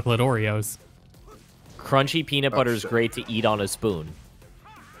you eat chocolate Oreos. Crunchy peanut butter is shit. great to eat on a spoon.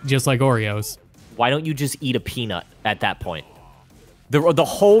 Just like Oreos. Why don't you just eat a peanut at that point? The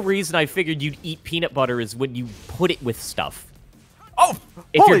whole reason I figured you'd eat peanut butter is when you put it with stuff. Oh!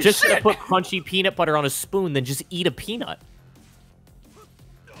 If you're holy just shit! gonna put crunchy peanut butter on a spoon, then just eat a peanut.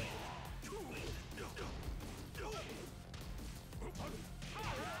 KO.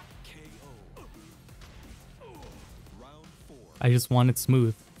 Round 4. I just want it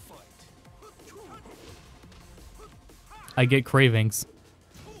smooth. I get cravings.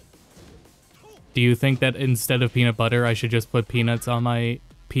 Do you think that instead of peanut butter, I should just put peanuts on my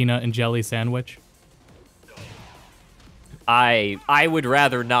peanut and jelly sandwich? I would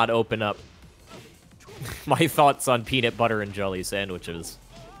rather not open up my thoughts on peanut butter and jelly sandwiches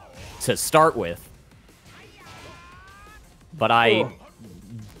to start with. But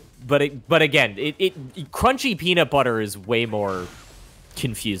but again, crunchy peanut butter is way more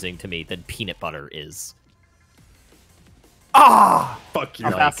confusing to me than peanut butter is. Ah! Fuck you.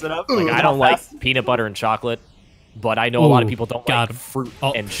 I passed it up. Like I don't like peanut butter and chocolate, but I know a lot of Ooh, people don't got like him. fruit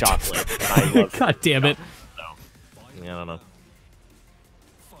Oh. and chocolate. And I love God damn it. I don't know.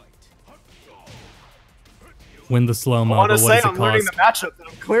 Win the slow-mo, I want to but what say does it I'm learning cost? the matchup, but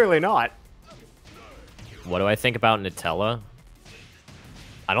I'm clearly not. What do I think about Nutella?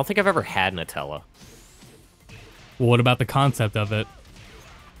 I don't think I've ever had Nutella. Well, what about the concept of it?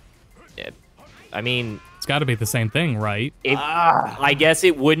 I mean, It's got to be the same thing, right? I guess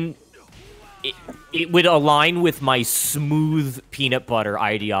it wouldn't. It would align with my smooth peanut butter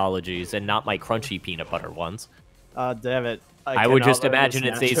ideologies and not my crunchy peanut butter ones. Damn it. I would cannot just let imagine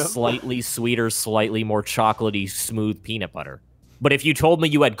this it's a matchup. slightly sweeter, slightly more chocolatey, smooth peanut butter. But if you told me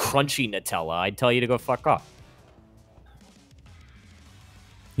you had crunchy Nutella, I'd tell you to go fuck off.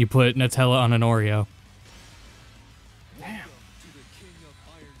 You put Nutella on an Oreo.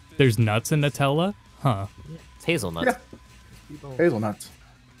 There's nuts in Nutella? Huh. It's hazelnuts. Yeah. Hazelnuts.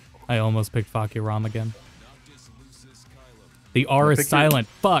 I almost picked Fahkumram again. The R is pick your- silent.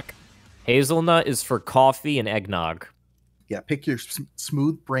 Fuck. Hazelnut is for coffee and eggnog. Yeah, pick your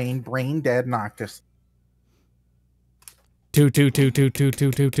smooth brain dead Noctis. Two.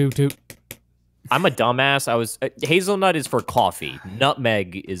 I'm a dumbass. I was hazelnut is for coffee.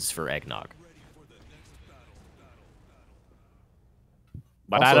 Nutmeg is for eggnog.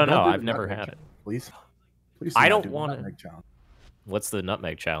 But I Also, don't know. do the I've never nutmeg had it. challenge, Please. Please. I do not don't do the wanna- nutmeg challenge. What's the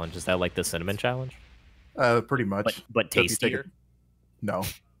nutmeg challenge? Is that like the cinnamon challenge? Pretty much. But So if you take tastier? No,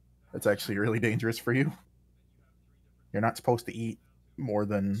 that's actually really dangerous for you. You're not supposed to eat more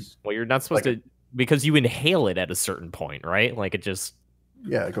than Well, you're not supposed like to because you inhale it at a certain point, right? Like it just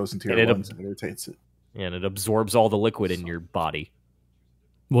it goes into And your it- lungs and irritates it. and it absorbs all the liquid in your body.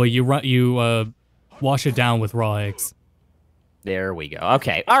 Well, you wash it down with raw eggs. There we go.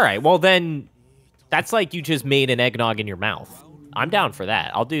 Okay. All right. Well, then that's like you just made an eggnog in your mouth. I'm down for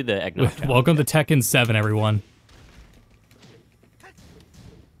that. I'll do the eggnog challenge. Welcome to Tekken 7, everyone.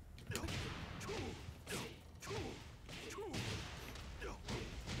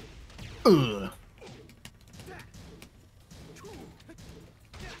 Ugh.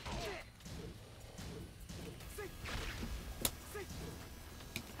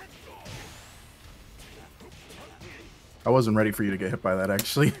 I wasn't ready for you to get hit by that,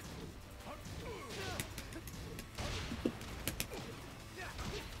 actually.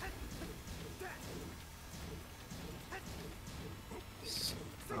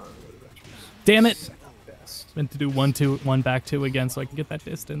 Damn it! Meant to do 1-2, 1 back 2 again so I can get that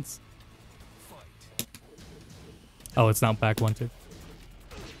distance. Oh, it's not back 1-2.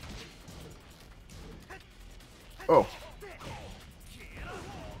 Oh.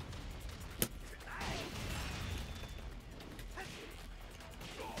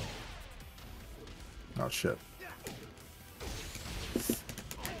 Oh, shit.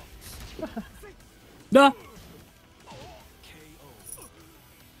 Nah!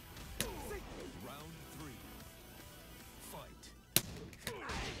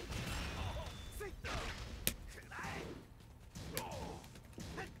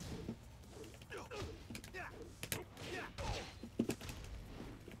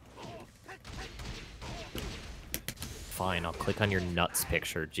 Fine. I'll click on your nuts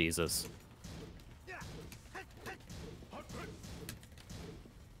picture. Jesus.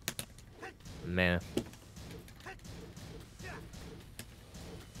 Meh.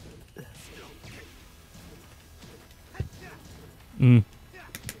 Mm.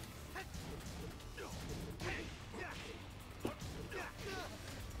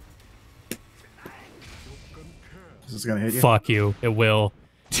 This is gonna hit you. Fuck you. It will.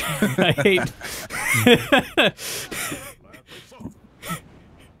 I hate...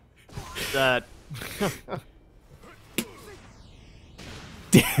 That.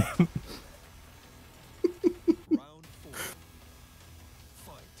 Damn.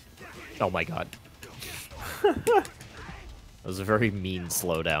 Oh my god. That was a very mean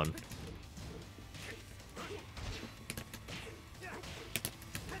slowdown.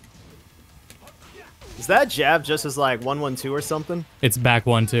 Is that jab just as like 1-1-2 or something? It's back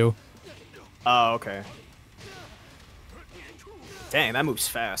 1-2. Oh, okay. Dang, that moves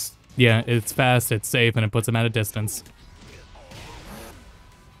fast. Yeah, it's fast, it's safe, and it puts him at a distance.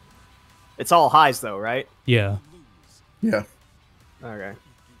 It's all highs though, right? Yeah. Yeah. Okay.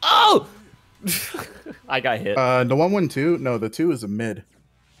 Oh! I got hit. The 1-1-2? No, the 2 is a mid.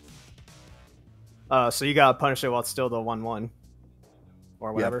 So you gotta punish it while it's still the 1-1.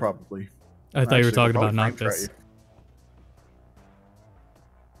 Or whatever. Yeah, probably. I thought you were Actually, talking they'll about both frame Noctis. try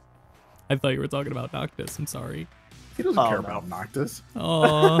I thought you were talking about Noctis. I'm sorry. you. He doesn't Oh, care no. about Noctis.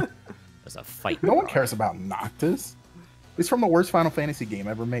 Oh, There's a fight. No one cares about Noctis. He's from the worst Final Fantasy game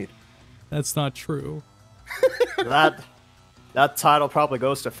ever made. that's not true. That title probably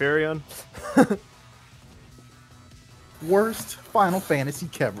goes to Furion. Worst Final Fantasy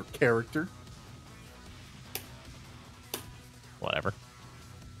character. Whatever.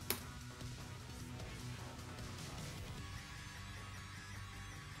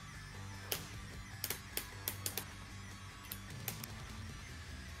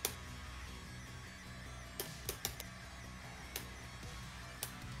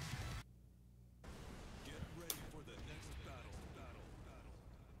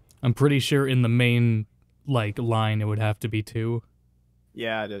 I'm pretty sure in the main like line it would have to be 2.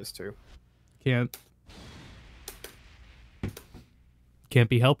 Yeah, it is too. Can't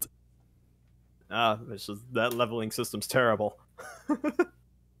be helped. It's just that leveling system's terrible.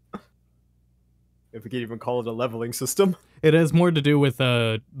 If we can even call it a leveling system. It has more to do with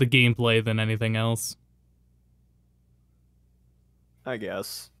the gameplay than anything else. I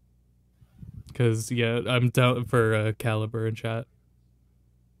guess. Because, yeah, I'm down for Caliber in chat.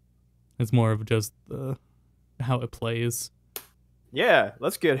 It's more of just how it plays. Yeah,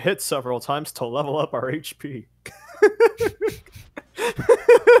 let's get hit several times to level up our HP.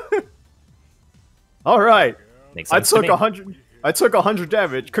 All right. Makes I sense to took me. 100. I took 100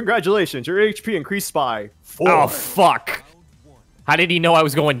 damage. Congratulations, your HP increased by 4. Oh, fuck. How did he know I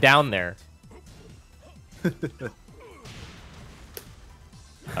was going down there?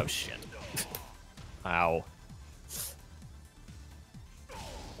 Oh, shit. Ow.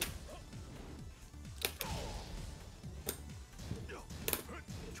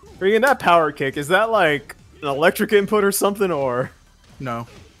 Bringing that power kick, is that like an electric input or something, or? No.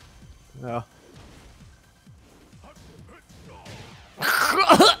 No.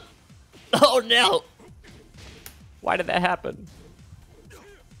 Oh, no. Why did that happen?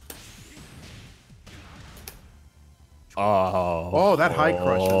 Oh, that high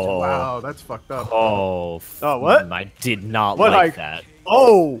crushes. Wow, that's fucked up. Oh, Oh, what? I did not What like high- that.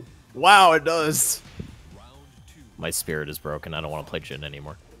 Oh, wow, it does. My spirit is broken. I don't want to play Jin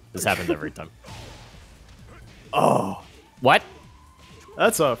anymore. This happens every time. Oh, What?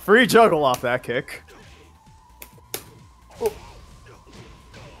 that's a free juggle off that kick.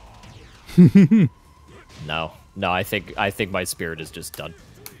 No. No, I think my spirit is just done.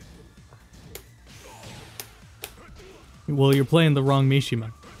 Well, you're playing the wrong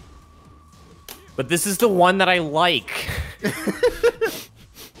Mishima. But this is the one that I like.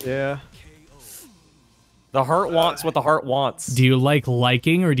 Yeah. The heart wants what the heart wants. Do you like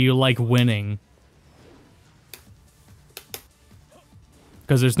liking or do you like winning?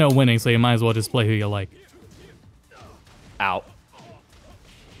 Because there's no winning, so you might as well just play who you like. Ow.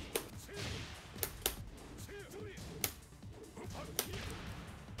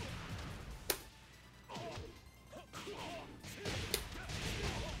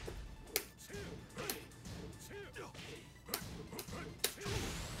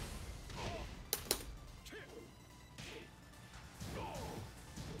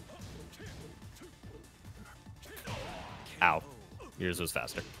 Ow. Yours was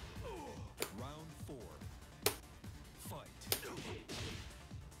faster. Round 4. Fight.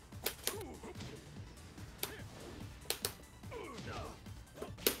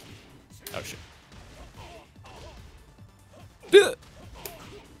 Oh, shit.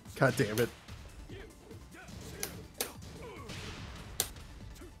 God damn it.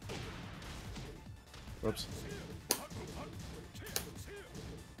 Whoops.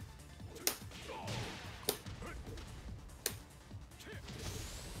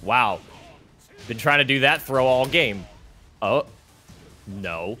 Wow. Been trying to do that throw all game. Oh.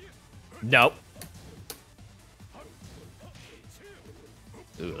 No. Nope.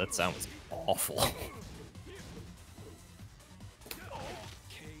 Ooh, that sounds awful. Ugh.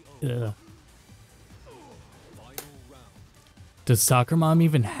 Final round. Does Soccer Mom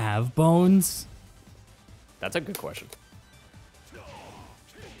even have bones? That's a good question.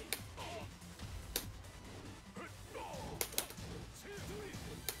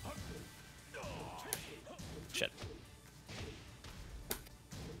 Shit.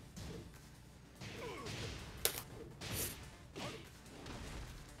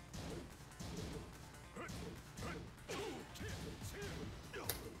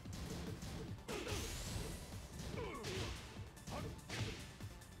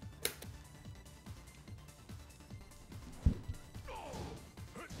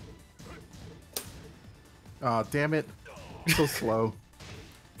 Oh, damn it. So slow.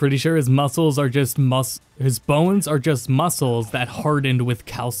 Pretty sure his muscles are just his bones are just muscles that hardened with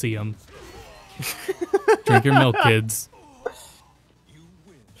calcium. Drink your milk, kids.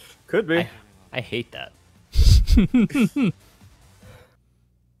 Could be. I hate that.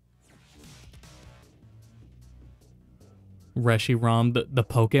 Reshiram, the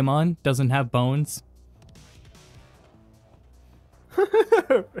Pokemon, doesn't have bones.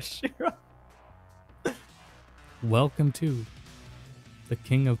 Welcome to the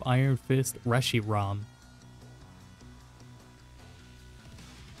King of Iron Fist, Reshiram.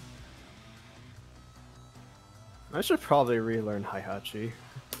 I should probably relearn Heihachi.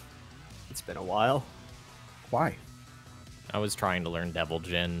 It's been a while. Why? I was trying to learn Devil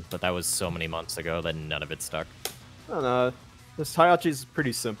Jin, but that was so many months ago that none of it stuck. I don't know. This Taiachi is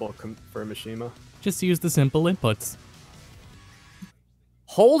pretty simple for Mishima. Just use the simple inputs.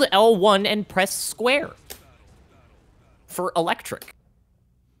 Hold L1 and press square for electric.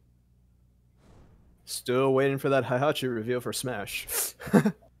 Still waiting for that Heihachi reveal for Smash.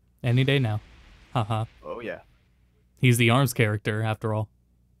 Any day now. Haha. Oh yeah. He's the ARMS character, after all.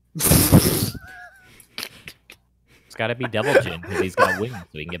 It's got to be Devil Jin because he's got wings, so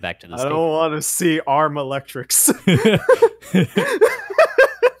he can get back to the I stage. don't want to see ARM Electrics.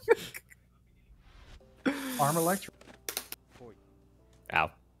 Arm electric. Ow.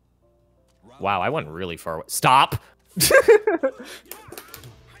 Wow, I went really far away. Stop!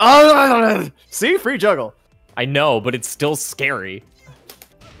 Oh, see? Free juggle. I know, but it's still scary.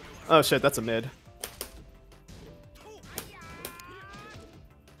 Oh shit, that's a mid.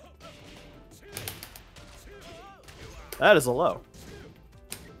 That is a low.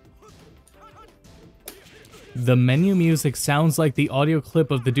 The menu music sounds like the audio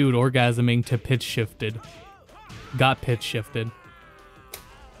clip of the dude orgasming to pitch shifted. Got pitch shifted.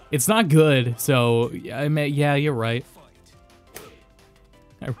 It's not good, so I mean, yeah, you're right.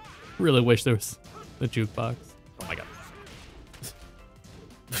 I really wish there was the jukebox. Oh my god.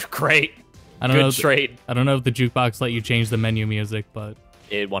 Great. I don't Good know. trade. I don't know if the jukebox let you change the menu music, but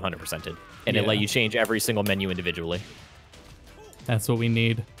It 100% did. And it Yeah. let you change every single menu individually. that's what we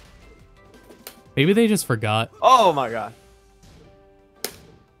need. Maybe they just forgot. Oh my god.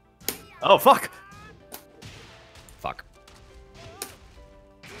 Oh fuck. Fuck.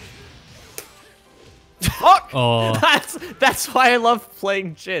 Fuck. Oh, That's why I love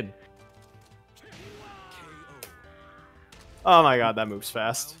playing Jin. Oh my god, that moves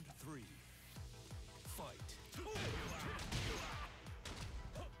fast.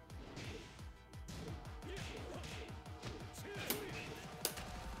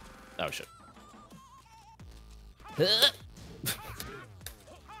 Oh shit.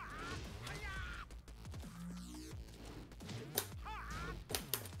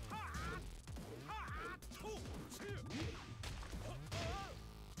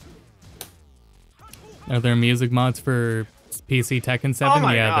 are there music mods for PC Tekken 7? Oh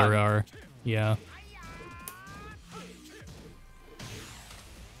my Yeah, God. there are. Yeah.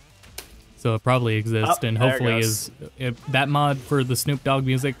 So it probably exists, Oh, and there it hopefully goes. that mod for the Snoop Dogg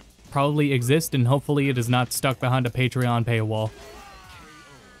music probably exists, and hopefully it is not stuck behind a Patreon paywall.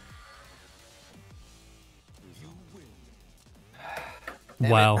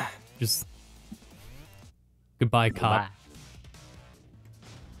 Wow. Just goodbye, cop.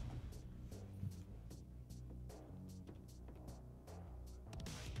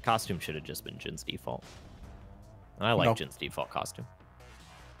 Costume should have just been Jin's default. And I like No. Jin's default costume.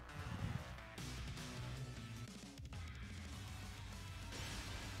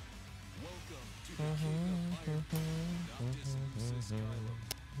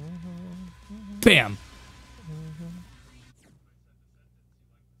 Bam!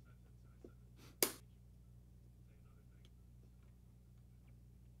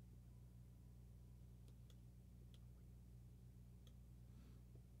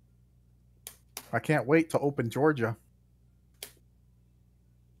 I can't wait to open Georgia.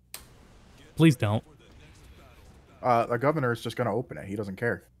 Please don't. The governor is just going to open it. He doesn't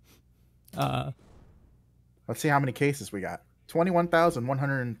care. Let's see how many cases we got.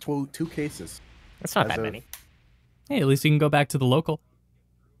 21,102 cases. That's not As that of- many. Hey, at least you can go back to the local.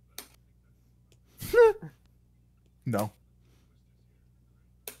 No.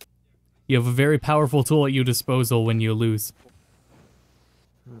 You have a very powerful tool at your disposal when you lose.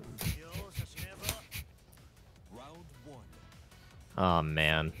 Oh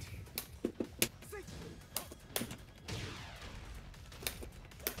man.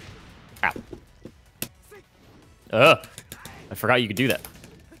 Ow. Ugh. I forgot you could do that.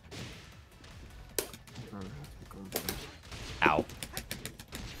 Ow.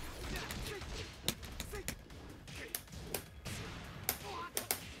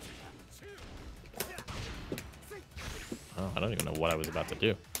 Oh, I don't even know what I was about to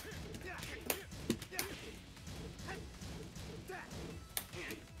do.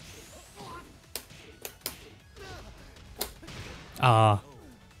 Ah.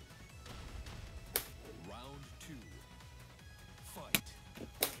 Round two. Fight.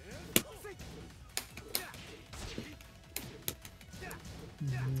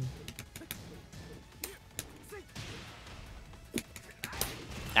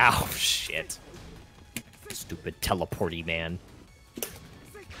 Ow, shit. Stupid teleporty man.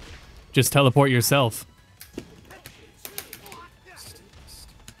 Just teleport yourself.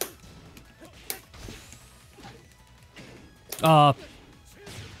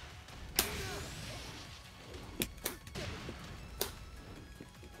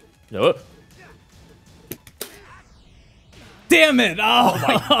 damn it! Oh,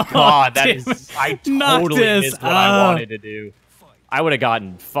 my god, that damn is... it. I Knocked totally us missed what I up. wanted to do. I would have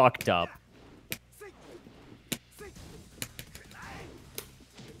gotten fucked up.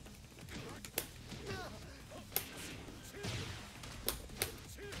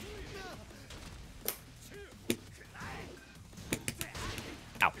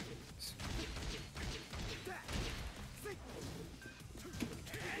 Ow.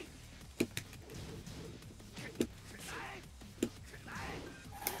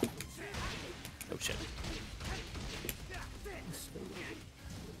 Oh shit.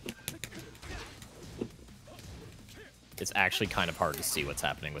 It's actually kind of hard to see what's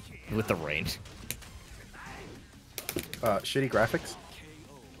happening with the range. Shitty graphics.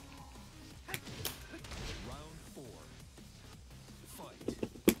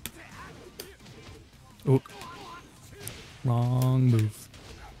 Oop. Wrong move.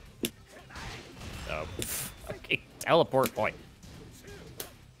 Oh, okay. Teleport point.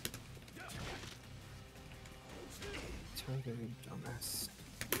 Dumbass.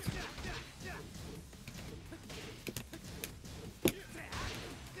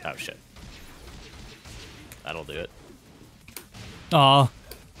 Oh shit. That'll do it. Aw.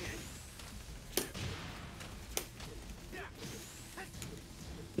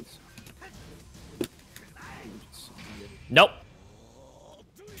 Nope.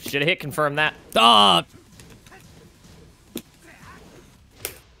 Should have hit confirm that. Ah!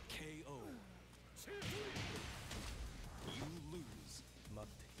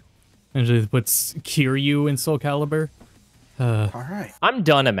 And just puts Kiryu in Soul Calibur. All right. I'm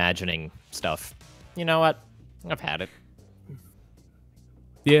done imagining stuff. You know what? I've had it.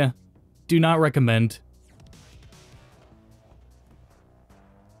 Yeah. Do not recommend.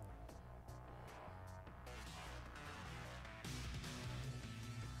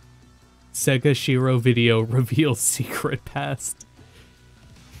 Sega Shiro video reveals secret past.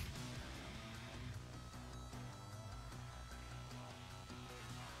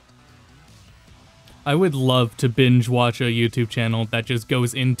 I would love to binge watch a YouTube channel that just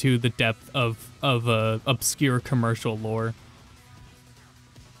goes into the depth of obscure commercial lore.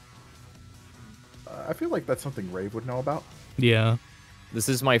 I feel like that's something Rave would know about. Yeah. This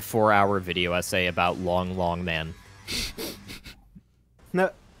is my 4-hour video essay about Long Long Man. No.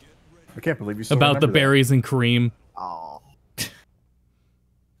 I can't believe you still About the remember that. berries and cream. Oh.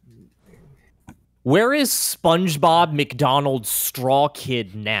 Where is SpongeBob McDonald's Straw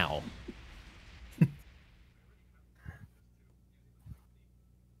Kid now?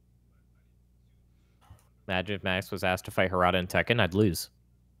 Imagine if Max was asked to fight Harada in Tekken, I'd lose.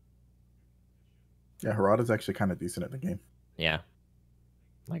 Yeah, Harada's actually kind of decent at the game. Yeah.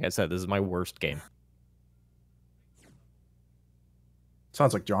 Like I said, this is my worst game.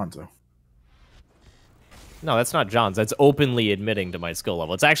 Sounds like John's, though. No, that's not John's. That's openly admitting to my skill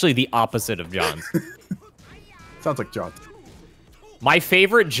level. It's actually the opposite of John's. Sounds like John's. My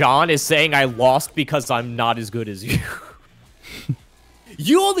favorite John is saying I lost because I'm not as good as you.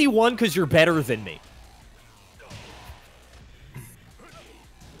 You only won because you're better than me.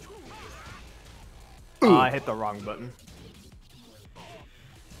 I hit the wrong button.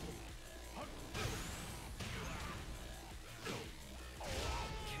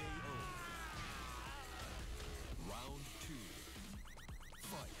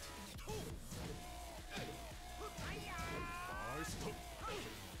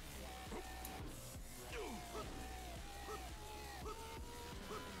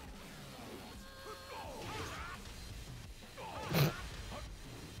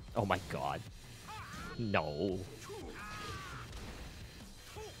 Oh my god. No.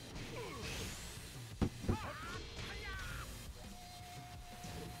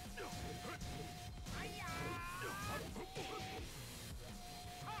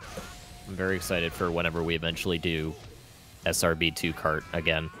 I'm very excited for whenever we eventually do SRB2 kart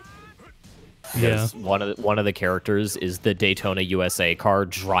again. Yeah. Because one of the characters is the Daytona USA car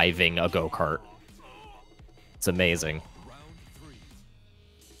driving a go-kart. It's amazing.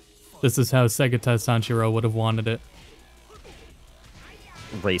 This is how Sega Sanshiro would have wanted it.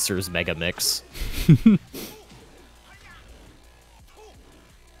 Racers Mega Mix.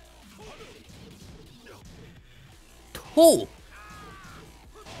 Oh!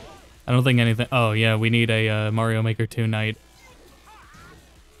 I don't think anything... Oh, yeah, we need a Mario Maker 2 night.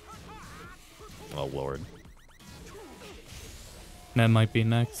 Oh, Lord. That might be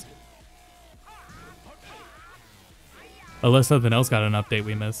next. Unless something else got an update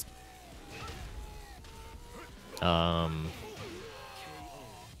we missed. I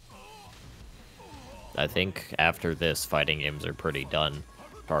think after this, fighting games are pretty done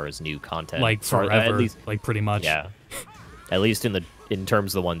as far as new content. Like As far- forever, at least, like pretty much. yeah. At least in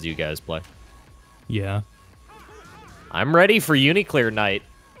terms of the ones you guys play. Yeah. I'm ready for Uniclear Night.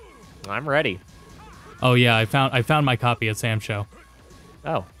 I'm ready. Oh yeah, I found my copy at Sam's show.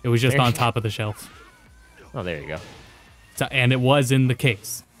 Oh. It was just there on you- top of the shelf. Oh, there you go. So, and it was in the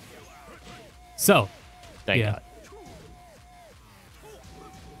case. So, Thank yeah. God.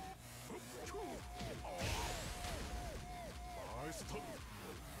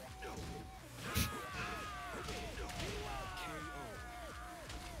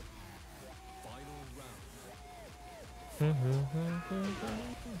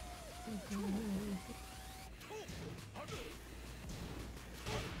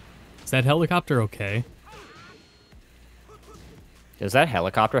 Is that helicopter okay? Does that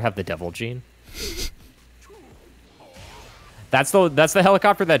helicopter have the devil gene? That's the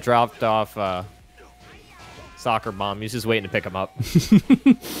helicopter that dropped off Soccer Mom. He's just waiting to pick him up.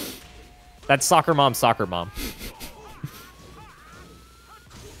 That's Soccer Mom, Soccer Mom.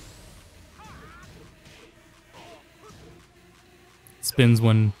 Spins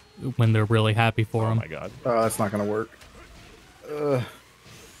when they're really happy for Oh him. my God. Oh, that's not gonna work.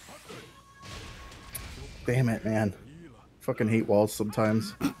 Damn it, man. Fucking hate walls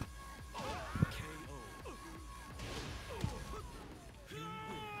sometimes.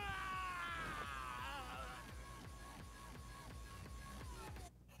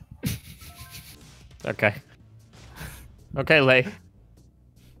 Okay. Okay, Lei.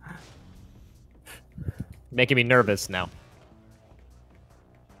 Making me nervous now.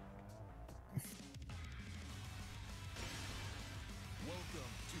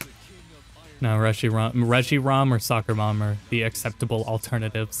 No, Reshiram or Soccer Mom are the acceptable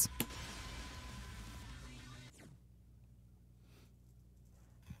alternatives.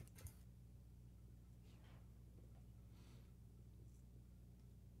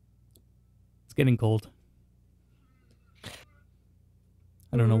 It's getting cold.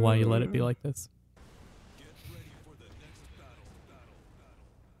 I don't know why you let it be like this.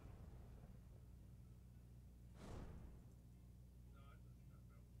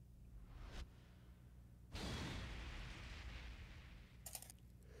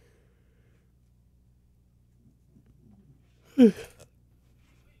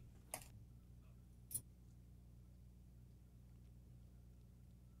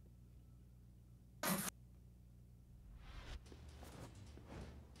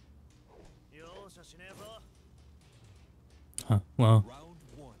 Huh, well,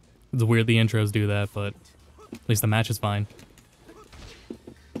 it's weird the intros do that, but at least the match is fine.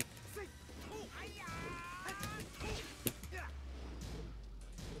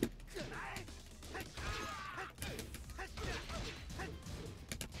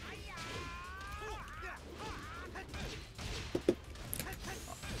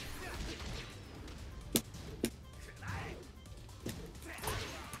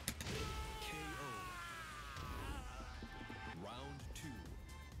 Round 2.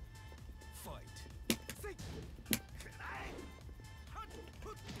 Fight.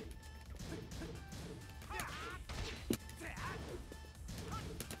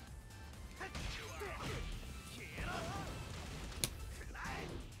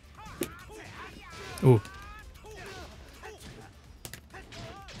 Ooh.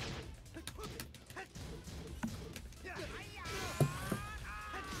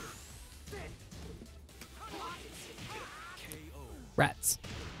 Rats.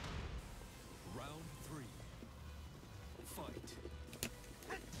 Round 3. Fight.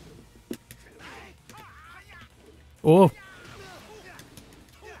 Oh.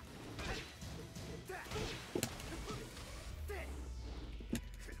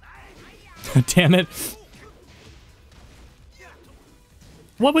 Damn it.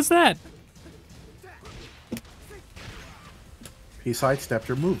 What was that? He sidestepped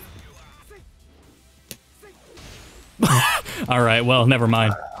your move. All right, well, never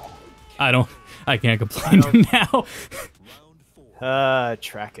mind. I can't complain now.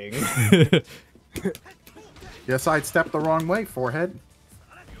 Tracking. You sidestepped the wrong way, forehead.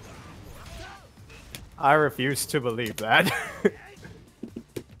 I refuse to believe that.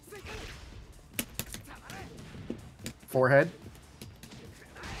 Forehead.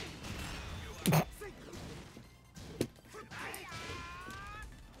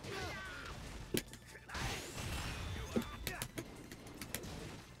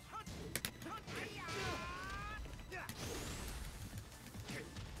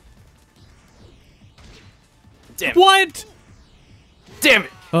 Damn it. What? Damn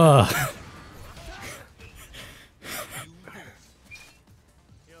it! Ugh.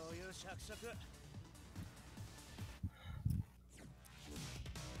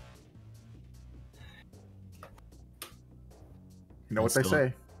 what they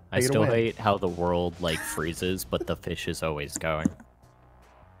say. I Pay to still win. hate how the world like freezes, but the fish is always going.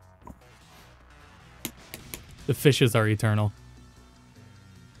 The fishes are eternal.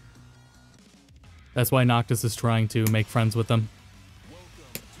 That's why Noctis is trying to make friends with them.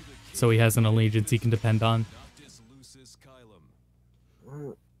 So he has an allegiance he can depend on. Noctis Lucis Kylum.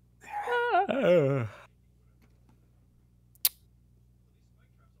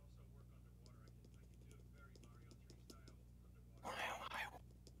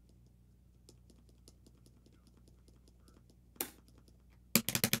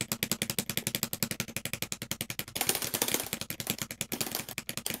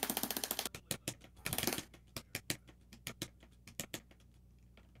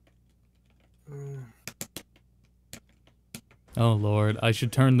 Oh lord, I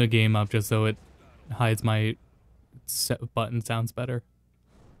should turn the game up just so it hides my button sounds better.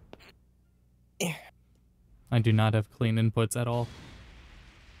 I do not have clean inputs at all.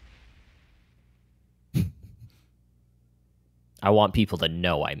 I want people to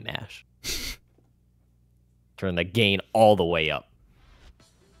know I mash. Turn the gain all the way up.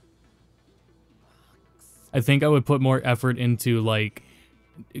 I think I would put more effort into like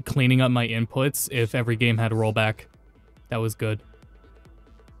cleaning up my inputs if every game had a rollback. That was good.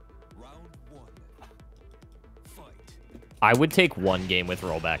 Round 1. Fight. I would take one game with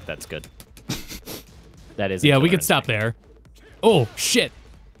rollback. That's good. That is. Yeah, we could stop there. Oh, shit.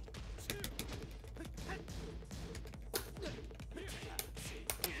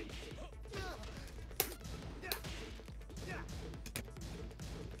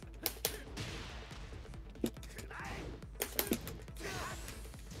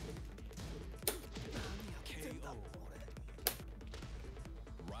 KO.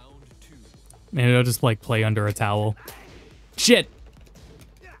 Round 2. Maybe I'll just like play under a towel. Shit.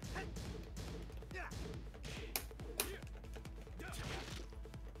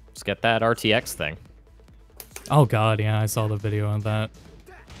 Let's get that RTX thing. Oh god, yeah, I saw the video on that.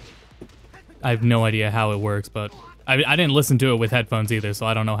 I have no idea how it works, but I didn't listen to it with headphones either, so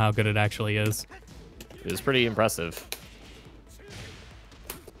I don't know how good it actually is. It was pretty impressive.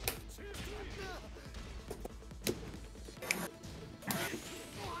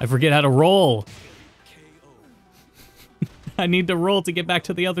 I forget how to roll. I need to roll to get back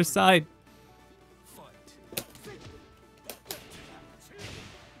to the other side. Fight.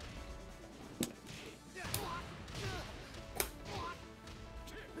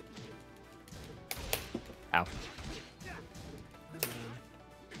 Ow.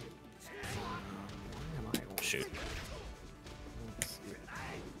 Shoot.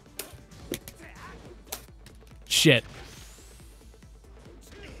 Shit.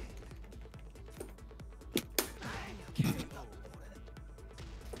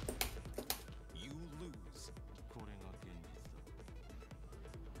 You lose.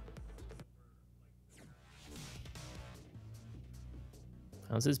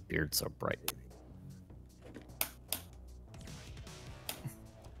 How's his beard so bright?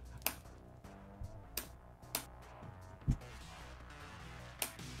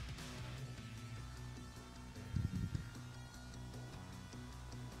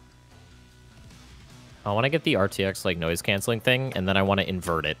 I want to get the RTX like noise canceling thing, and then I want to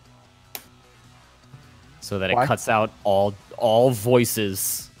invert it so that Why? it cuts out all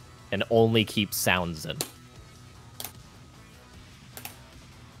voices and only keeps sounds in.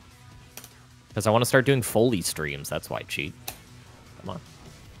 Because I want to start doing Foley streams. That's why I cheat. Come on,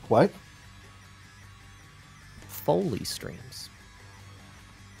 What? Foley streams.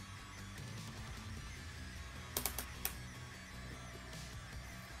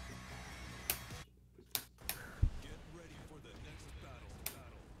 Get ready for the next battle.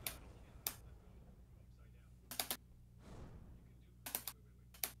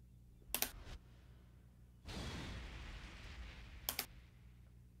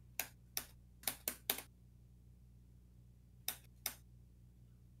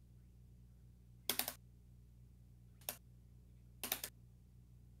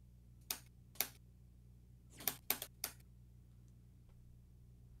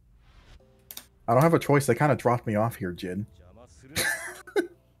 I don't have a choice. They kind of dropped me off here, Jin.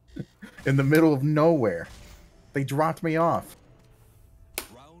 In the middle of nowhere. They dropped me off.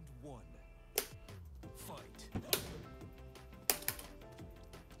 Round 1. Fight.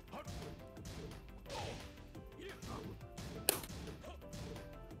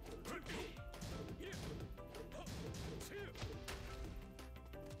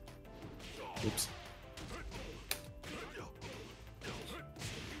 Oops.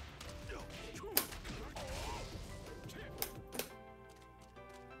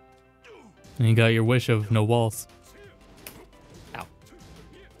 And you got your wish of no walls. Ow.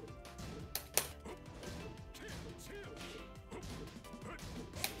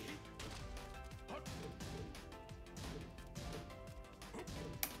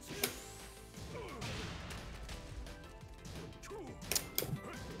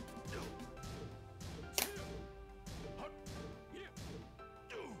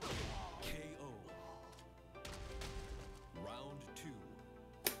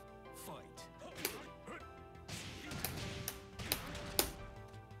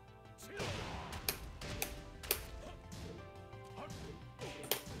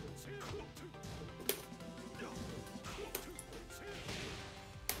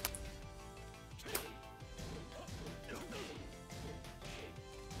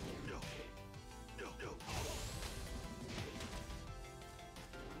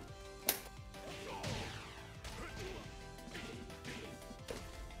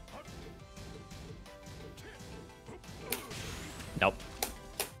 Nope.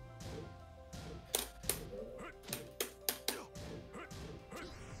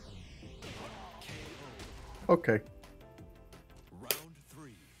 Okay. Round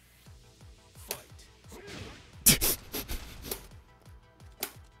 3. Fight.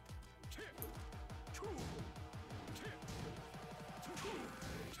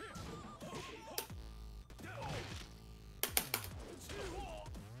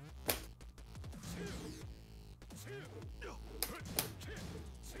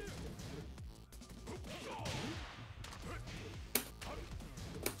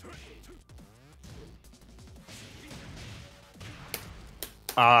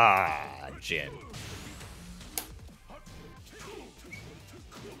 Ah, Jin.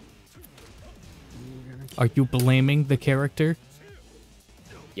 Are you blaming the character?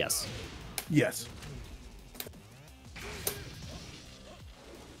 Yes. Yes.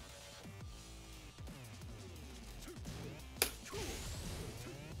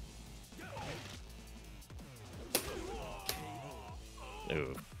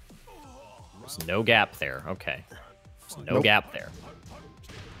 Ooh. There's no gap there. Okay. There's no gap there.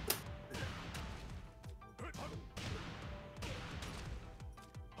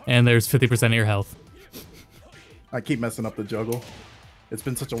 And there's 50% of your health. I keep messing up the juggle. It's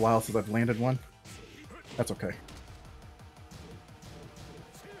been such a while since I've landed one. That's okay.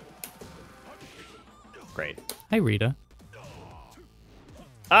 Great. Hi, Rita.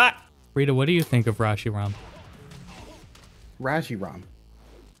 Ah! Rita, what do you think of Rashiram? Rajiram.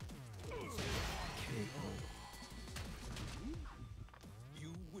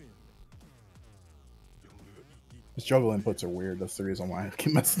 His juggle inputs are weird. That's the reason why I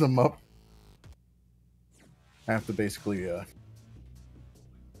keep messing them up. I have to basically, I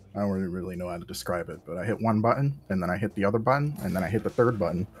don't really know how to describe it, but I hit one button, and then I hit the other button, and then I hit the third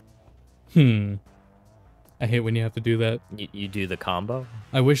button. I hate when you have to do that. You do the combo?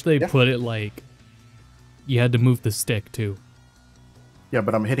 I wish they Yeah. put it like you had to move the stick too. Yeah,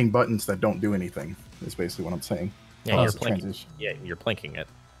 but I'm hitting buttons that don't do anything, is basically what I'm saying. Yeah, Oh, you're it's a plinking. transition. Yeah, you're plinking it.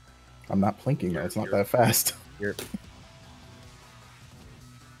 I'm not plinking it. It's not that fast. You're.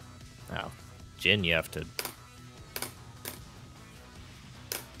 Oh, Jin, you have to.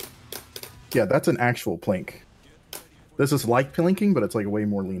 Yeah, that's an actual plink. This is like plinking, but it's like way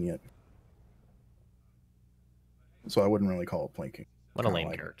more lenient. So I wouldn't really call it plinking. What a Kinda lame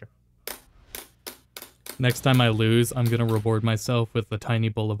like- character. Next time I lose, I'm gonna reward myself with a tiny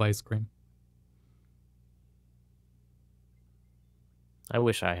bowl of ice cream. I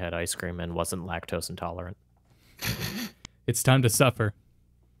wish I had ice cream and wasn't lactose intolerant. It's time to suffer.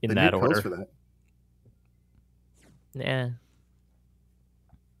 In They that made pills order. for that. Yeah.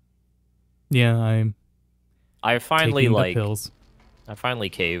 Yeah, I'm I finally taking the like. pills. I finally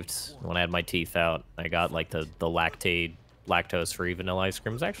caved when I had my teeth out. I got like the lactose-free vanilla ice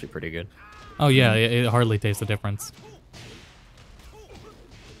cream. It's actually pretty good. Oh yeah, it hardly tastes a difference.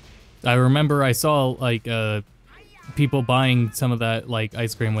 I remember I saw like people buying some of that like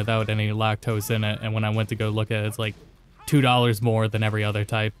ice cream without any lactose in it, and when I went to go look at it, it's like $2 more than every other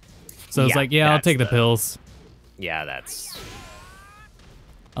type. So it's Yeah, like, yeah, I'll that's take the the- pills. Yeah, that's.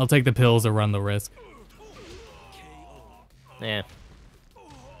 I'll take the pills or run the risk. Eh.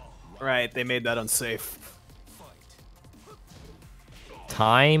 Right, they made that unsafe.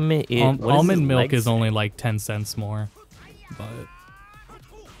 Time. What is Almond his milk legs? is only like 10 cents more, but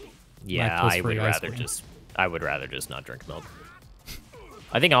Yeah, I lactose-free would ice rather cream. just. I would rather just not drink milk.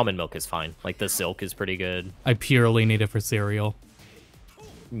 I think almond milk is fine. Like the silk is pretty good. I purely need it for cereal.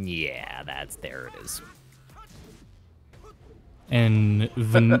 Yeah, there it is. And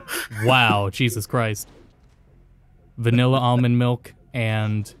wow, Jesus Christ. Vanilla almond milk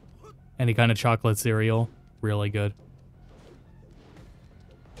and any kind of chocolate cereal, really good.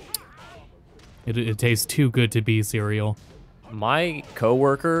 It tastes too good to be cereal. My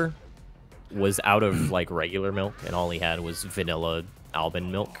coworker was out of like regular milk, and all he had was vanilla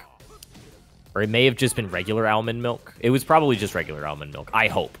almond milk. Or it may have just been regular almond milk. It was probably just regular almond milk, I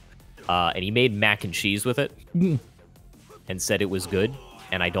hope. And he made mac and cheese with it, and said it was good,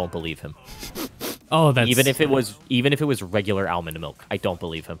 and I don't believe him. Oh, that's Even if it was regular almond milk, I don't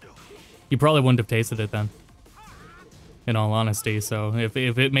believe him. you probably wouldn't have tasted it then. In all honesty, so if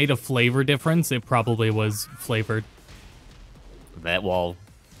it made a flavor difference, it probably was flavored.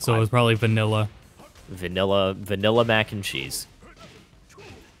 So it was probably vanilla. Vanilla mac and cheese.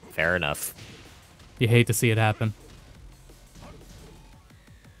 Fair enough. You hate to see it happen.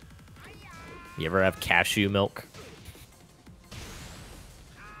 You ever have cashew milk?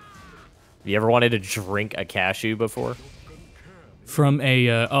 You ever wanted to drink a cashew before? From a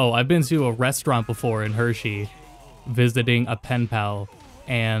I've been to a restaurant before in Hershey, visiting a pen pal,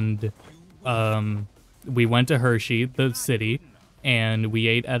 and we went to Hershey, the city, and we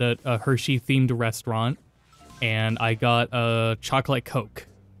ate at a Hershey-themed restaurant, and I got a chocolate Coke.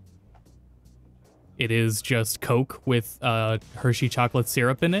 It is just Coke with Hershey chocolate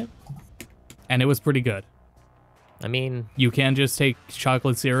syrup in it, and it was pretty good. I mean, You can just take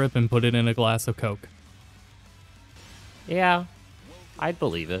chocolate syrup and put it in a glass of Coke. yeah, I'd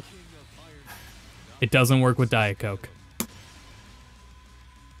believe it. It doesn't work with Diet Coke.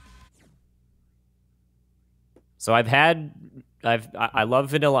 So I love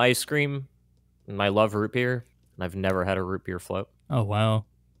vanilla ice cream, and I love root beer, and I've never had a root beer float. Oh, wow.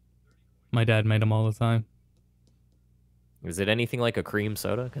 My dad made them all the time. Is it anything like a cream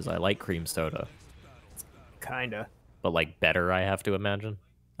soda? Because I like cream soda, Kinda. but like better, I have to imagine.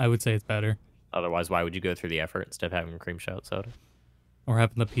 I would say it's better. Otherwise, why would you go through the effort instead of having cream soda? Or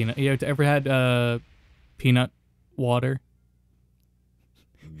having the peanut. You ever had peanut water?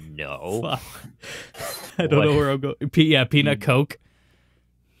 No. Fuck. I don't know where I'm going. Yeah, peanut Coke.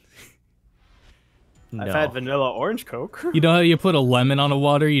 No. I've had vanilla orange Coke. You know how you put a lemon on a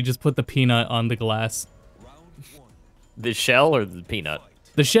water? You just put the peanut on the glass. The shell or the peanut?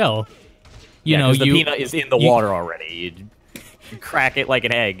 The shell. You Yeah, know, 'cause the you peanut is in the water already. You crack it like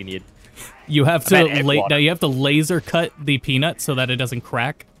an egg, and you have I've had to egg water. now you have to laser cut the peanut so that it doesn't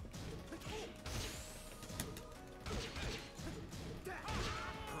crack.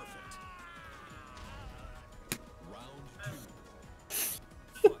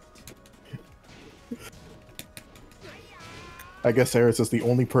 I guess Eris is the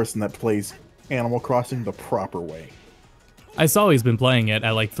only person that plays Animal Crossing the proper way. I've always been playing it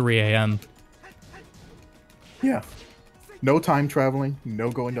at like 3 a.m. Yeah. No time traveling, no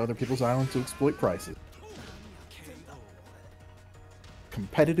going to other people's islands to exploit prices.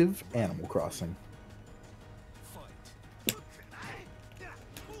 Competitive Animal Crossing.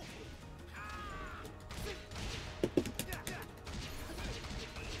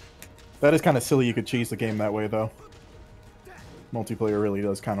 That is kind of silly you could cheese the game that way, though. Multiplayer really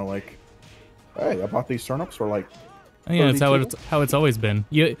does kind of like, hey, I bought these turnips for like Yeah, that's 32? how it's always been.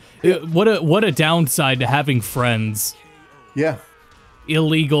 What a downside to having friends. Yeah.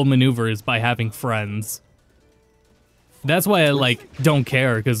 Illegal maneuvers by having friends. That's why I don't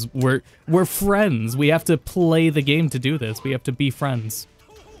care, because we're friends. We have to play the game to do this. We have to be friends.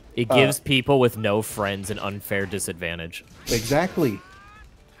 it gives people with no friends an unfair disadvantage. Exactly.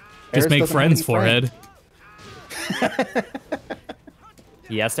 Just Eris make doesn't have friends, any forehead.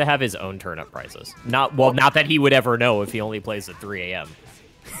 He has to have his own turnip prices. Not that he would ever know if he only plays at 3 a.m.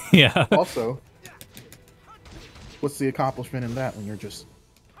 Yeah. Also, what's the accomplishment in that when you're just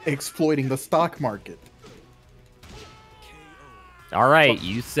exploiting the stock market? All right,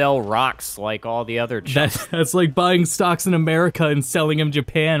 you sell rocks like all the other chumps. That's like buying stocks in America and selling them in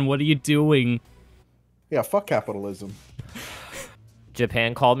Japan. What are you doing? Yeah, fuck capitalism.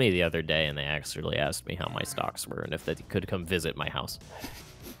 Japan called me the other day, and they actually asked me how my stocks were and if they could come visit my house.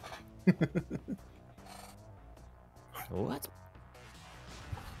 What?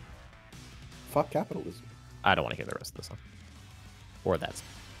 Fuck capitalism. I don't want to hear the rest of this song. Or that.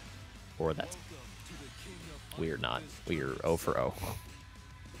 We're not. We're 0 for 0.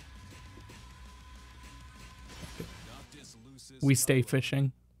 We stay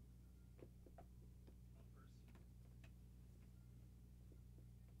fishing.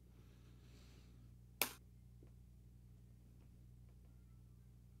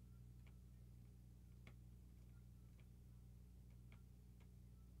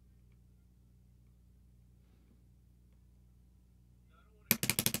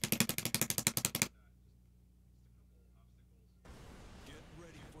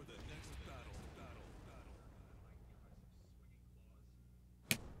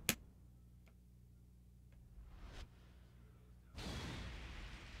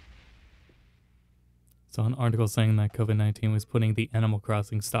 Saw an article saying that COVID-19 was putting the Animal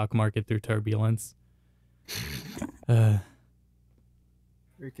Crossing stock market through turbulence. Oh,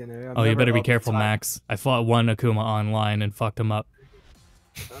 you better be careful, Max. I fought one Akuma online and fucked him up.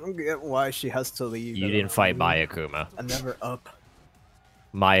 I don't get why she has to leave. You didn't fight my Akuma. I'm never up.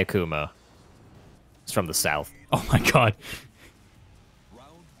 My Akuma. It's from the south. Oh my god.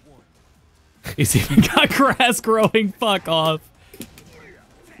 He's even got grass growing. Fuck off.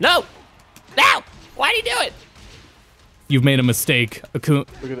 No! No! Why'd he do it? You've made a mistake.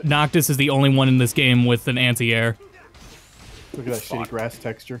 Noctis is the only one in this game with an anti-air. Look at that shitty grass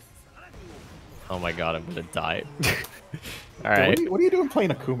texture. Oh my god, I'm gonna die. Yo, Alright. what are you doing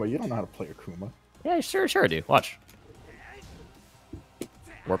playing Akuma? You don't know how to play Akuma. Yeah, sure, dude. Watch.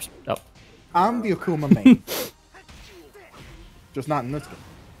 Warps. Oh. I'm the Akuma main. Just not in this game.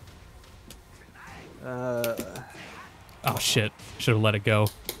 Oh shit! Should have let it go.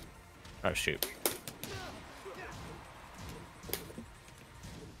 Oh shoot.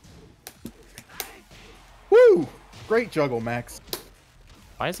 Woo! Great juggle, Max.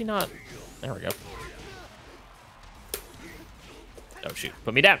 Why is he not? There we go. Oh shoot!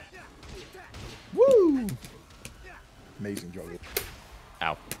 Put me down. Woo! Amazing juggle.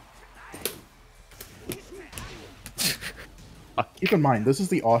 Ow. Keep in mind, this is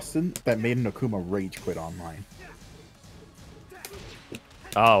the Austin that made an Akuma rage quit online.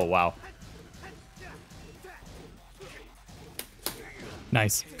 Oh wow.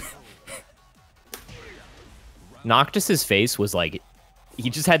 Nice. Noctis's face was like, he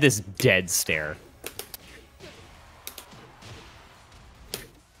just had this dead stare.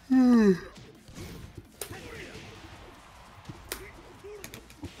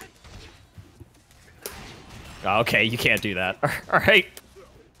 Okay, you can't do that. All right.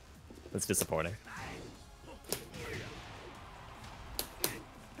 That's disappointing.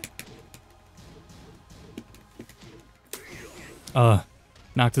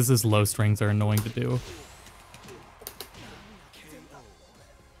 Noctis's low strings are annoying to do.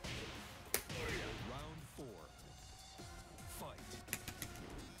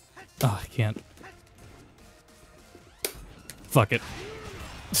 Oh, I can't. Fuck it.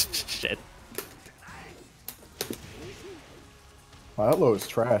 Shit. Wow, that low is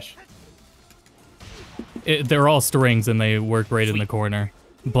trash. They're all strings and they work right in the corner.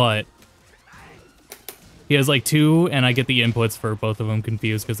 But he has like two, and I get the inputs for both of them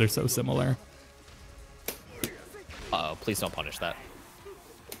confused because they're so similar. Uh-oh, please don't punish that.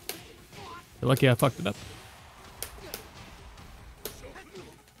 You're lucky I fucked it up.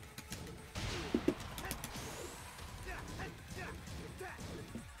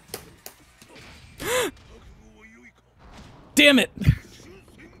 Damn it!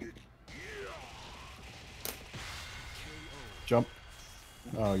 Jump.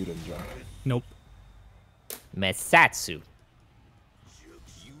 Oh, you didn't jump. Nope. Mesatsu.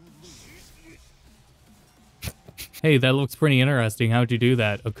 Hey, that looks pretty interesting. How'd you do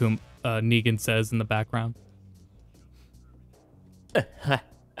that? Negan says in the background.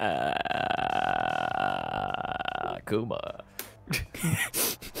 Kuma.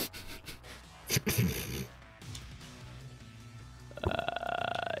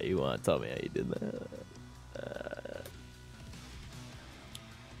 You want to tell me how you did that?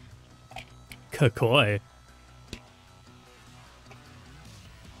 Kakoi.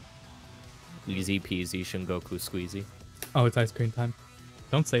 Easy peasy Shingoku squeezy. Oh, it's ice cream time.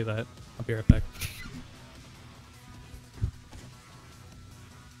 Don't say that. I'll be right back.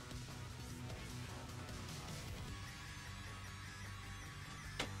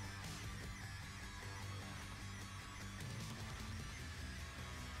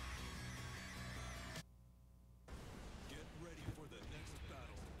 Get ready for the next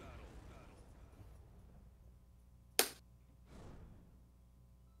battle.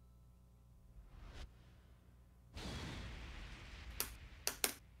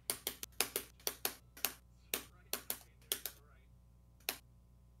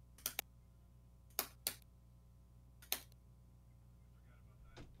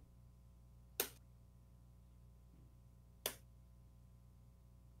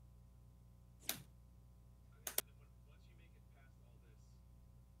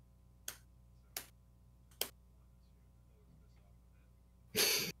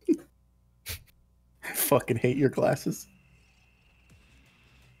 I fucking hate your glasses.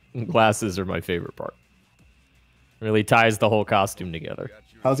 Glasses are my favorite part. Really ties the whole costume together.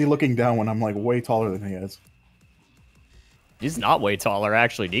 How's he looking down when I'm like way taller than he is? He's not way taller,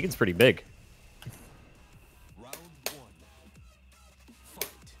 actually. Negan's pretty big. Round one. Fight.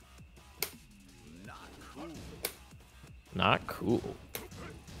 Not cool.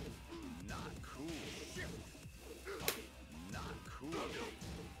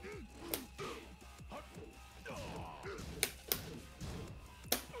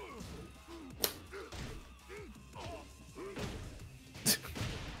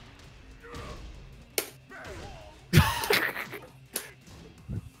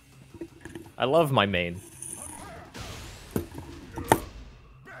 I love my main.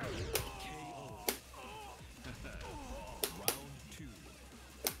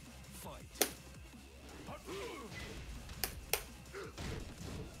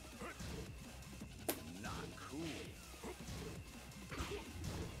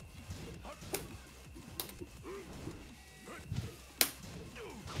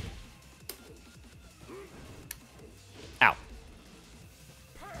 Ow.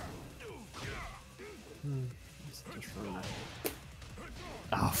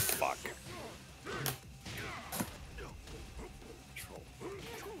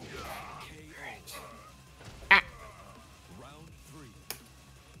 Round 3.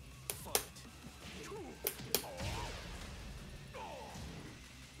 Fight.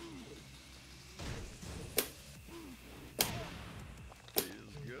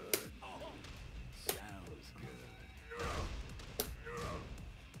 Feels good. Sounds good.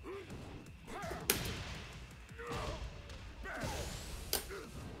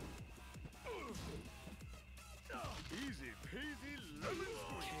 Easy peasy lemon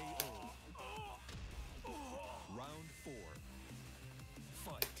squeeze. KO. Round 4.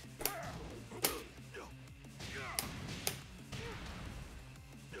 Fight.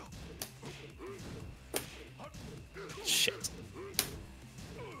 Shit.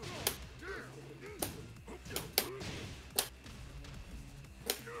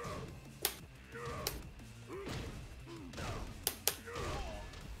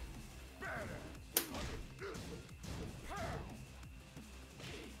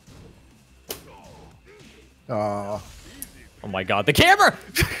 Oh, Oh my god, the camera!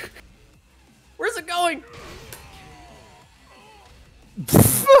 Where's it going?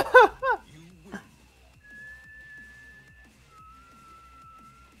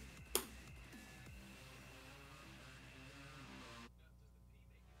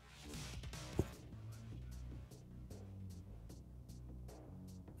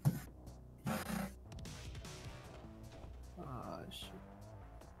 Ah, shit.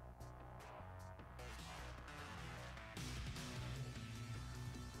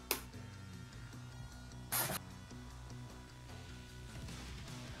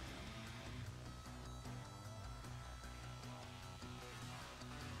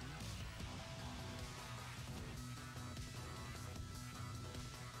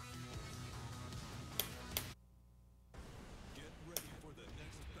 Get ready for the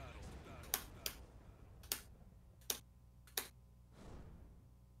next battle.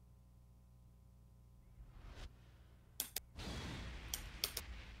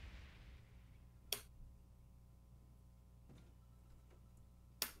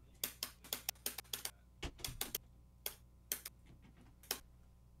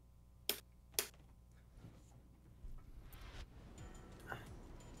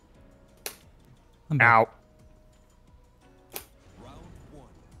 I'm back. Ow. Round 1.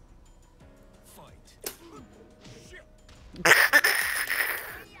 Fight.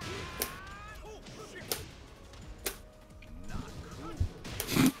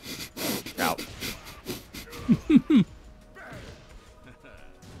 Ow.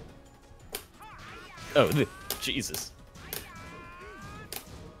 Oh, Jesus.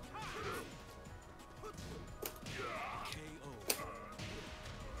 KO.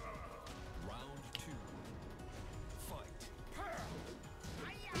 Round 2. Fight.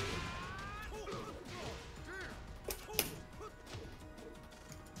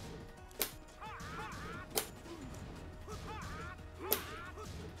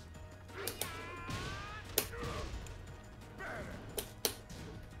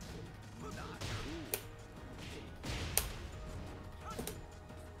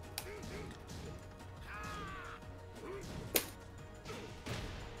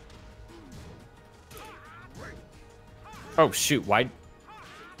 Oh shoot, why?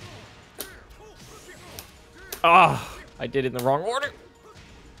 Ah, I did it in the wrong order.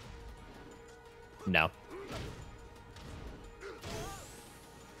 No.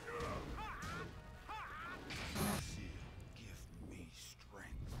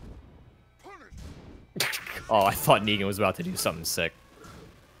 Oh, I thought Negan was about to do something sick.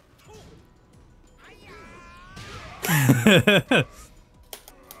 Round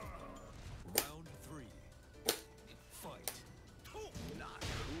 3. Fight.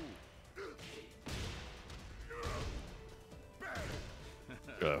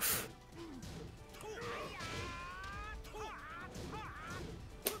 Ugh.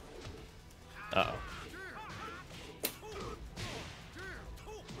 Uh-oh.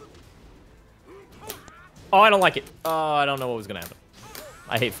 Oh, I don't like it. Oh, I don't know what was gonna happen.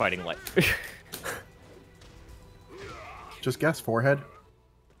 I hate fighting light. just guess forehead.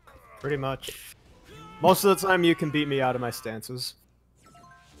 Pretty much. Most of the time, you can beat me out of my stances.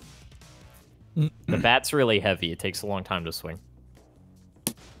 The bat's really heavy. It takes a long time to swing.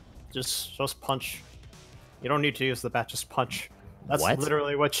 Just punch. You don't need to use the bat, just punch. That's What?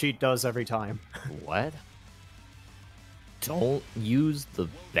 literally what Cheat does every time. What? Don't use the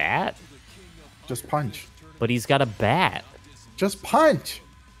bat? Just punch. But he's got a bat. Just punch.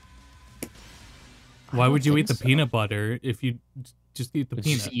 Why would you eat the so. peanut butter if you just eat the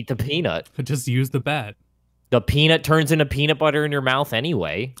peanut? Just eat the peanut. Just use the bat. The peanut turns into peanut butter in your mouth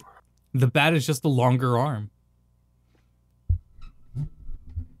anyway. The bat is just a longer arm.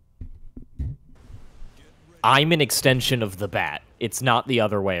 I'm an extension of the bat. It's not the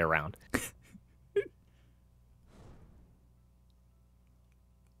other way around.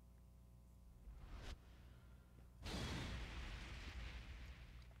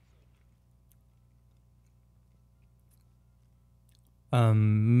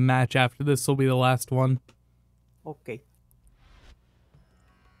 Match after this will be the last one. Okay.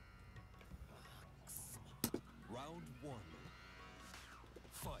 Round one.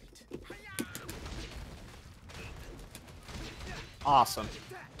 Fight. Awesome.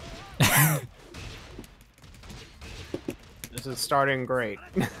 This is starting great.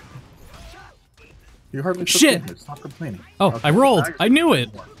 You hardly took Shit! damage. Stop complaining. Oh, Okay, I rolled. now I knew it.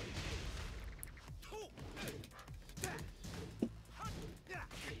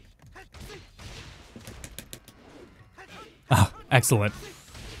 Oh, excellent.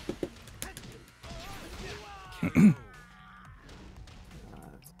 Round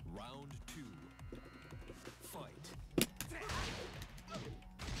two. Fight.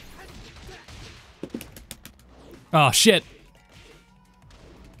 Oh, shit.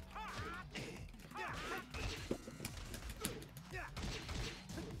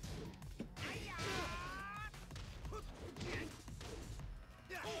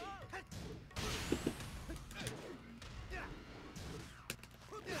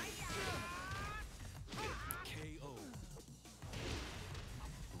 KO.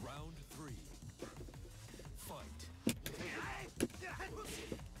 Round three. Fight.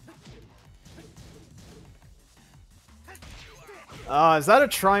 Is that a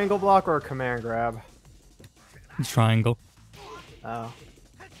triangle block or a command grab? Triangle. Oh.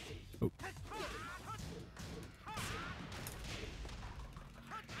 Great.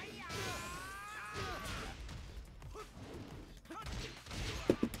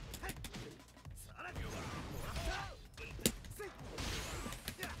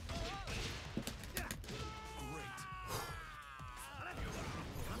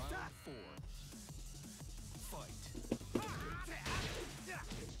 Round four. Fight.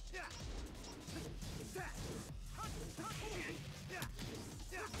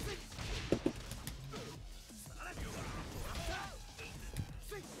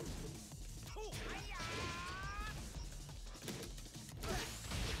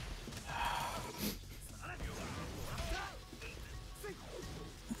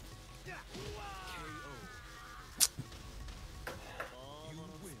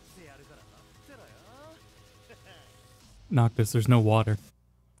 Noctis, there's no water.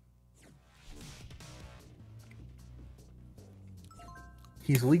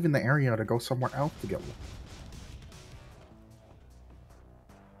 He's leaving the area to go somewhere else to get one.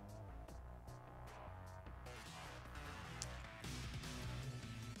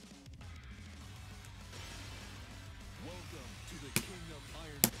 Welcome to the King of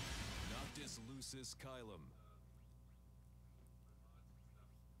Iron, Noctis Lucis Kylum.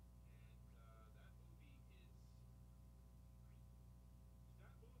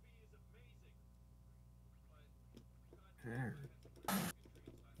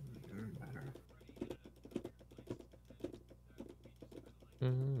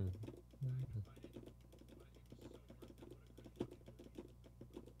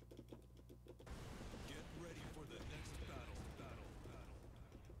 Get ready for the next battle.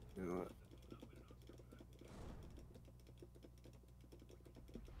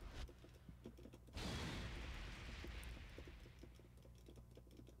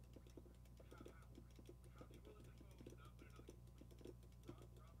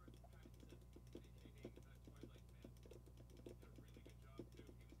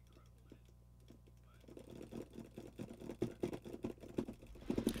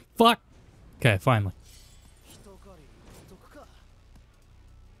 Fuck. Okay, finally.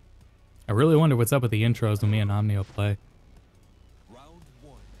 I really wonder what's up with the intros when me and Omnio play. Round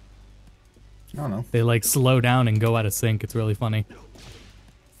one. I don't know. They like slow down and go out of sync. It's really funny.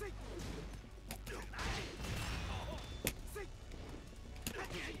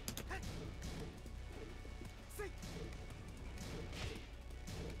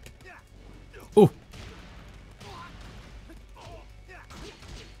 Ooh.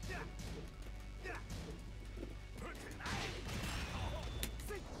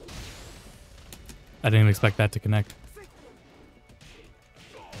 I didn't even expect that to connect.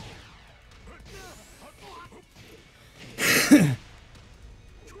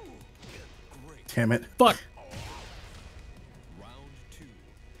 Damn it. Fuck. Round two.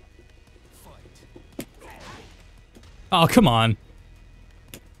 Fight. Oh, come on.